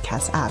favorite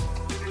podcast app.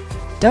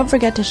 Don't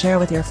forget to share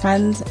with your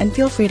friends, and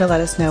feel free to let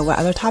us know what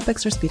other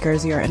topics or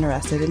speakers you're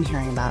interested in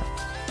hearing about.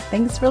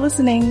 Thanks for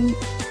listening.